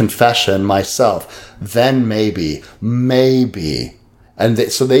confession myself. Then maybe. And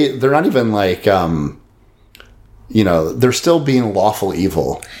they're not even like... they're still being lawful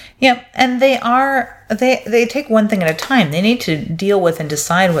evil. Yeah, and they take one thing at a time. They need to deal with and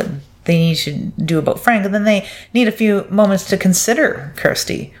decide what they need to do about Frank, and then they need a few moments to consider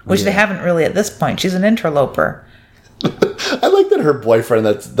Kirsty, which they haven't really at this point. She's an interloper. I like that her boyfriend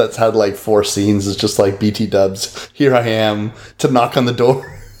that's had like 4 scenes is just like BT Dubs. Here I am to knock on the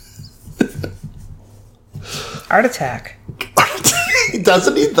door. Art Attack.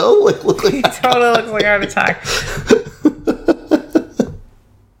 Doesn't he though? He totally looks like Art Attack.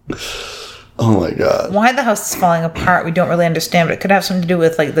 Oh my god. Why the house is falling apart, we don't really understand, but it could have something to do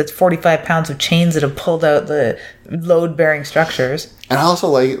with like the 45 pounds of chains that have pulled out the load-bearing structures. And I also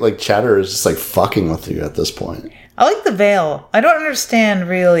like Chatter is just like fucking with you at this point. I like the veil. I don't understand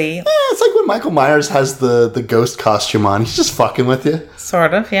really. It's like when Michael Myers has the ghost costume on. He's just fucking with you.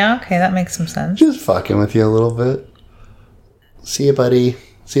 Sort of, yeah. Okay, that makes some sense. Just fucking with you a little bit. See you, buddy.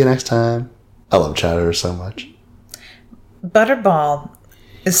 See you next time. I love Chatter so much. Butterball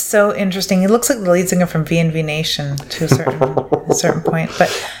is so interesting. He looks like the lead singer from V&V Nation to a certain point. But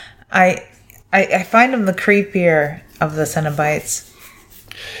I find him the creepier of the Cenobites.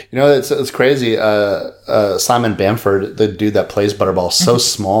 You know, it's crazy. Simon Bamford, the dude that plays Butterball, so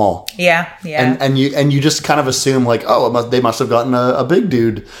small. Yeah. And you just kind of assume like, oh, they must have gotten a big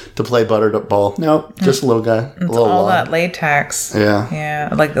dude to play Butterball. No, just a little guy. It's all that latex. Yeah.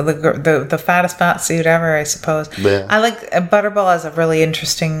 Like the fattest fat suit ever, I suppose. Yeah. I like Butterball as a really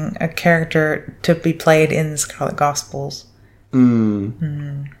interesting character to be played in Scarlet Gospels.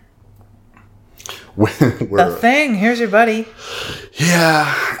 The Thing. Here's your buddy.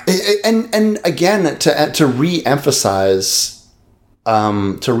 Yeah, and again to re-emphasize,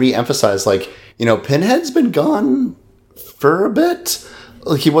 like, you know, Pinhead's been gone for a bit.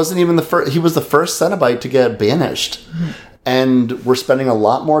 Like, he wasn't even the first. He was the first Cenobite to get banished, and we're spending a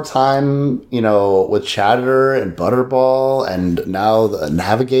lot more time, you know, with Chatter and Butterball, and now the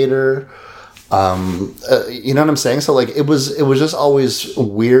Navigator. You know what I'm saying? So like it was just always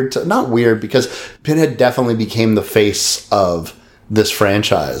weird not weird, because Pinhead definitely became the face of this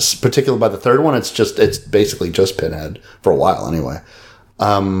franchise, particularly by the third one. It's basically just Pinhead for a while anyway.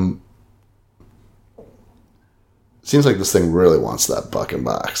 Seems like this thing really wants that bucking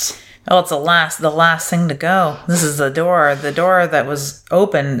box. Oh, it's the last thing to go. This is the door that was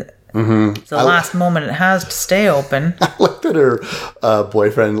opened. It's the last moment it has to stay open. I like that her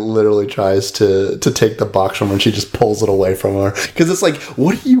boyfriend literally tries to take the box from her, and she just pulls it away from her. Because it's like,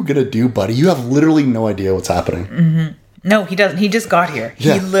 what are you going to do, buddy? You have literally no idea what's happening. No, he doesn't. He just got here.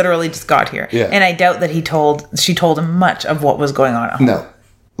 Yeah. He literally just got here. Yeah. And I doubt that she told him much of what was going on at home. No.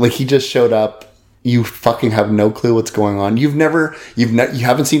 Like, he just showed up. You fucking have no clue what's going on. You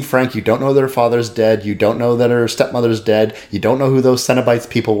haven't seen Frank. You don't know that her father's dead. You don't know that her stepmother's dead. You don't know who those Cenobites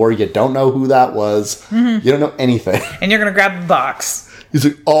people were. You don't know who that was. You don't know anything. And you're going to grab the box. He's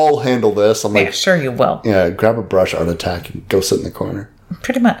like, I'll handle this. I'm like, yeah, sure you will. Yeah, grab a brush, Art Attack, and go sit in the corner.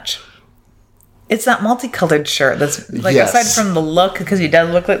 Pretty much. It's that multicolored shirt that's, like, yes. aside from the look, because he does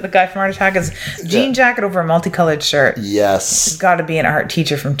look like the guy from Art Attack, is jean jacket over a multicolored shirt. Yes. It's got to be an art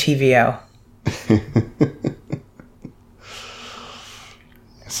teacher from TVO.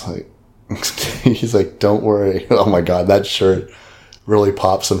 It's like, he's like, don't worry. Oh my god, that shirt really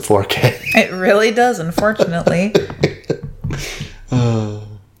pops in 4K. It really does, unfortunately.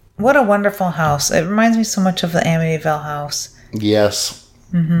 What a wonderful house. It reminds me so much of the Amityville house. Yes.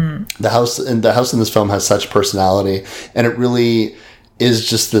 The house in this film has such personality, and it really is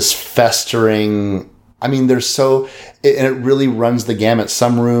just this festering. I mean, and it really runs the gamut.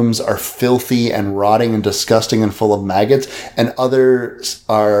 Some rooms are filthy and rotting and disgusting and full of maggots, and others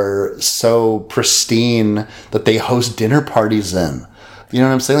are so pristine that they host dinner parties in. You know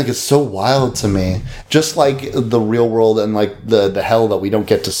what I'm saying? Like, it's so wild to me. Just like the real world and like the hell that we don't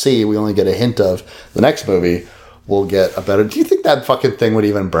get to see, we only get a hint of. The next movie, we'll get a better. Do you think that fucking thing would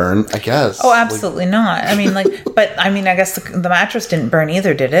even burn? I guess. Oh, absolutely not. I mean, I guess the mattress didn't burn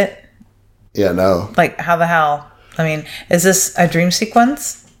either, did it? Yeah, no. Like, how the hell? I mean, is this a dream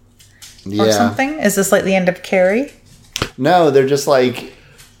sequence? Or something? Is this like the end of Carrie? No, they're just like,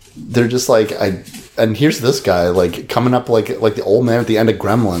 and here's this guy, like, coming up like the old man at the end of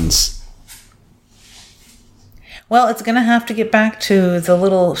Gremlins. Well, it's going to have to get back to the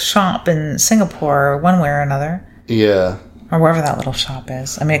little shop in Singapore one way or another. Yeah. Or wherever that little shop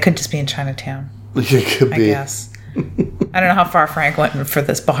is. I mean, it could just be in Chinatown. It could be. I guess. I don't know how far Frank went for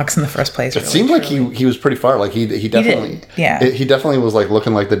this box in the first place. It seemed like he was pretty far. Like he definitely he definitely was like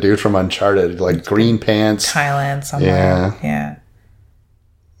looking like the dude from Uncharted, like green pants, Thailand somewhere. Yeah.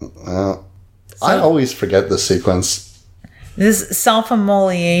 Well, I always forget this sequence. This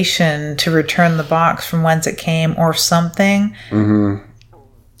self-immolation to return the box from whence it came, or something.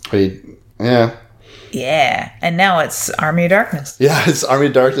 Yeah. Yeah, and now it's Army of Darkness. Yeah, it's Army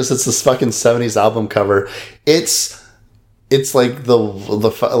of Darkness. It's this fucking 70s album cover. It's like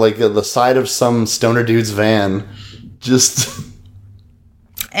the side of some stoner dude's van. Just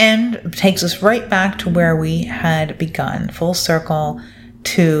and takes us right back to where we had begun, full circle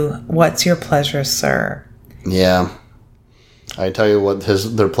to What's Your Pleasure, Sir? Yeah. I tell you what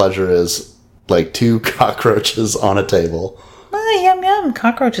their pleasure is, like 2 cockroaches on a table. Oh, yum yum.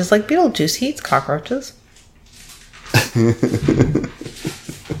 Cockroaches, like Beetlejuice. He eats cockroaches.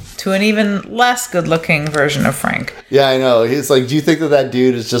 To an even less good-looking version of Frank. Yeah, I know. He's like, do you think that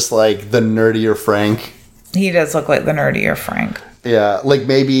dude is just like the nerdier Frank? He does look like the nerdier Frank. Yeah, like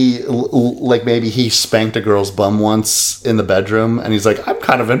maybe he spanked a girl's bum once in the bedroom, and he's like, I'm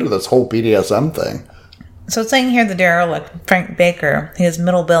kind of into this whole BDSM thing. So it's saying here the derelict, Frank Baker, he has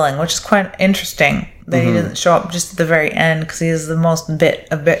middle billing, which is quite interesting that he doesn't show up just at the very end, because he is the most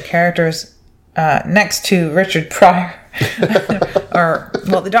bit characters next to Richard Pryor.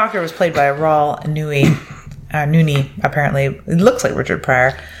 The Doctor was played by Raul Nui. Noonie, apparently. It looks like Richard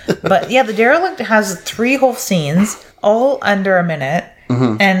Pryor. But yeah, The Derelict has 3 whole scenes, all under a minute,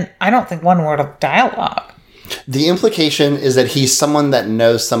 and I don't think one word of dialogue. The implication is that he's someone that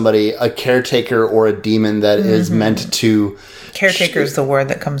knows somebody, a caretaker or a demon that is meant to... Caretaker is the word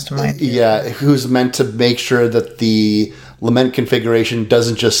that comes to mind. Yeah, who's meant to make sure that the lament configuration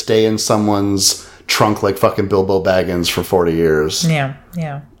doesn't just stay in someone's trunk like fucking Bilbo Baggins for 40 years. Yeah.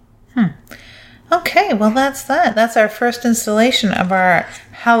 Okay, well, that's that. That's our first installation of our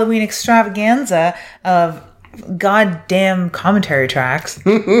Halloween extravaganza of goddamn commentary tracks.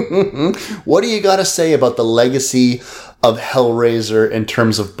 What do you got to say about the legacy of Hellraiser in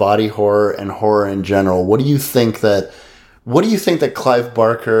terms of body horror and horror in general? What do you think that Clive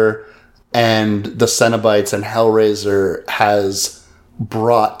Barker and the Cenobites and Hellraiser has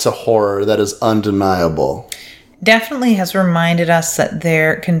brought to horror that is undeniable? Definitely has reminded us that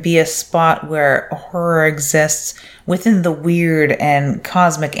there can be a spot where horror exists within the weird and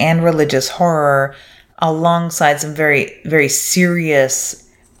cosmic and religious horror, alongside some very, very serious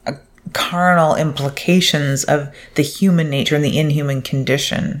carnal implications of the human nature and the inhuman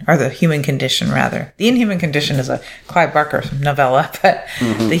condition, or the human condition, rather. The Inhuman Condition is a Clive Barker novella, but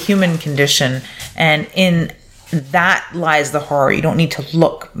the human condition. And in that lies the horror. You don't need to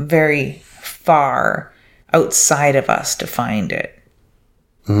look very far outside of us to find it.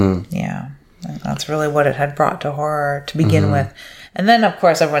 Yeah, that's really what it had brought to horror to begin with. And then, of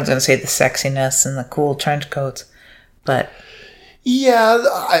course, everyone's going to say the sexiness and the cool trench coats, but yeah,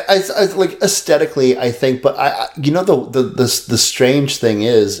 I like aesthetically, I think, but the strange thing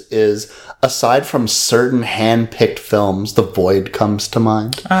is aside from certain hand-picked films, The Void comes to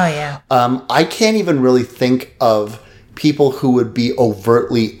mind. Oh yeah. I can't even really think of people who would be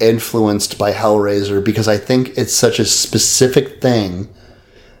overtly influenced by Hellraiser, because I think it's such a specific thing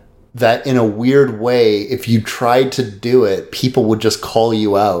that in a weird way, if you tried to do it, people would just call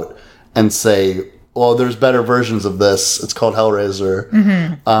you out and say, well, there's better versions of this. It's called Hellraiser.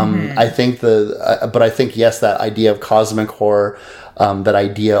 I think but I think, yes, that idea of cosmic horror, that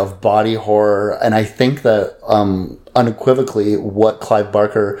idea of body horror, and I think that unequivocally what Clive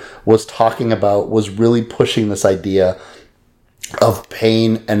Barker was talking about was really pushing this idea of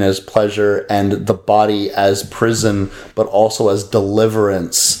pain and as pleasure and the body as prison, but also as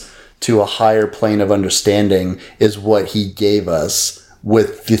deliverance to a higher plane of understanding, is what he gave us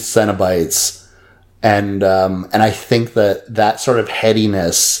with the Cenobites. And I think that sort of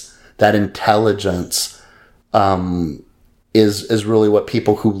headiness, that intelligence, is really what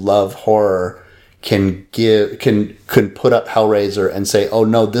people who love horror can put up Hellraiser and say, oh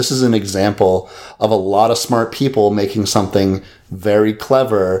no, this is an example of a lot of smart people making something very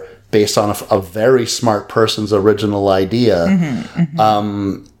clever based on a very smart person's original idea.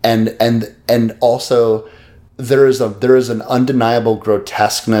 And also there is an undeniable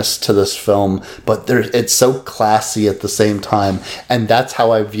grotesqueness to this film, but it's so classy at the same time. And that's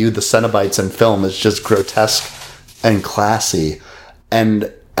how I view the Cenobites in film, as just grotesque and classy.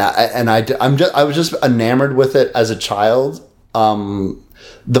 And I was just enamored with it as a child.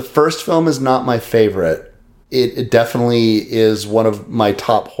 The first film is not my favorite. It definitely is one of my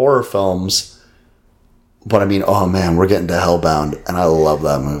top horror films. But I mean, oh man, we're getting to Hellbound, and I love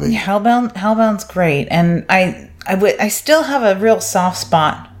that movie. Hellbound's great, and I still have a real soft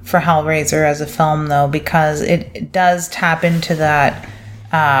spot for Hellraiser as a film, though, because it does tap into that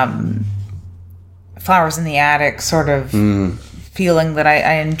Flowers in the Attic sort of feeling that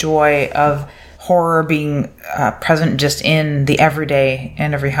I enjoy, of horror being present just in the everyday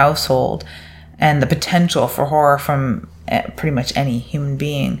in every household, and the potential for horror from pretty much any human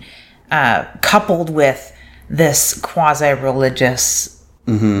being, coupled with this quasi-religious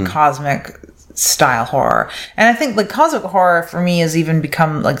cosmic style horror. And I think like cosmic horror for me has even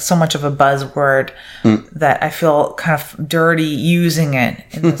become like so much of a buzzword that I feel kind of dirty using it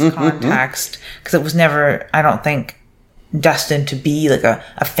in this context, because it was never, I don't think, destined to be like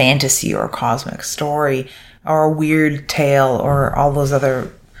a fantasy or a cosmic story or a weird tale or all those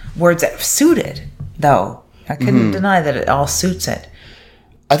other words that suited, though. I couldn't deny that it all suits it.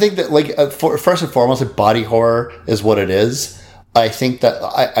 I think that, like, first and foremost, like, body horror is what it is. I think that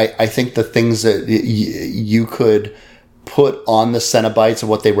I think the things that you could put on the Cenobites and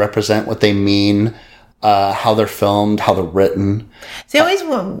what they represent, what they mean, how they're filmed, how they're written. See, I always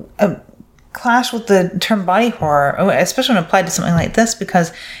clash with the term body horror, especially when applied to something like this,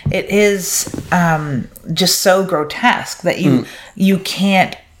 because it is just so grotesque that you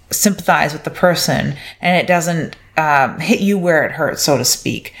can't sympathize with the person, and it doesn't hit you where it hurts, so to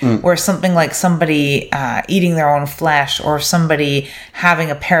speak. Or something like somebody eating their own flesh, or somebody having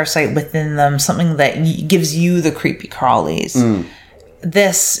a parasite within them, something that gives you the creepy crawlies.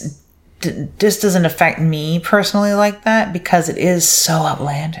 This doesn't affect me personally like that, because it is so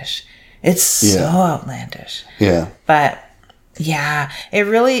outlandish. It's so outlandish. Yeah. But yeah, it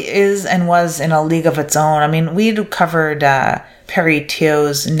really is and was in a league of its own. I mean, we'd covered Perry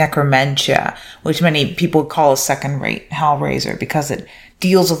Teo's Necromentia, which many people call a second-rate Hellraiser, because it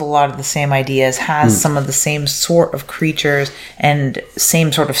deals with a lot of the same ideas, has some of the same sort of creatures and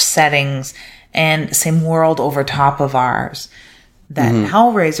same sort of settings and same world over top of ours that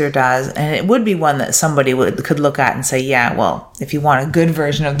Hellraiser does. And it would be one that somebody could look at and say, yeah, well, if you want a good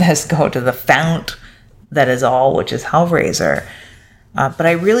version of this, go to the fount that is all, which is Hellraiser. But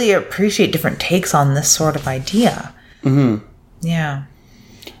I really appreciate different takes on this sort of idea. Yeah.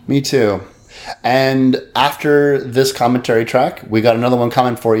 Me too. And after this commentary track, we got another one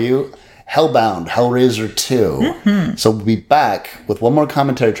coming for you. Hellbound, Hellraiser 2. So we'll be back with one more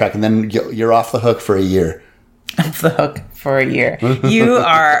commentary track, and then you're off the hook for a year. Off the hook for a year. You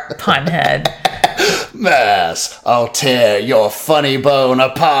are punhead. Mass, I'll tear your funny bone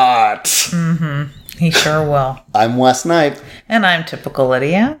apart. He sure will. I'm Wes Knipe. And I'm Typical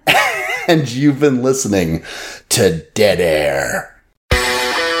Lydia. And you've been listening to Dead Air.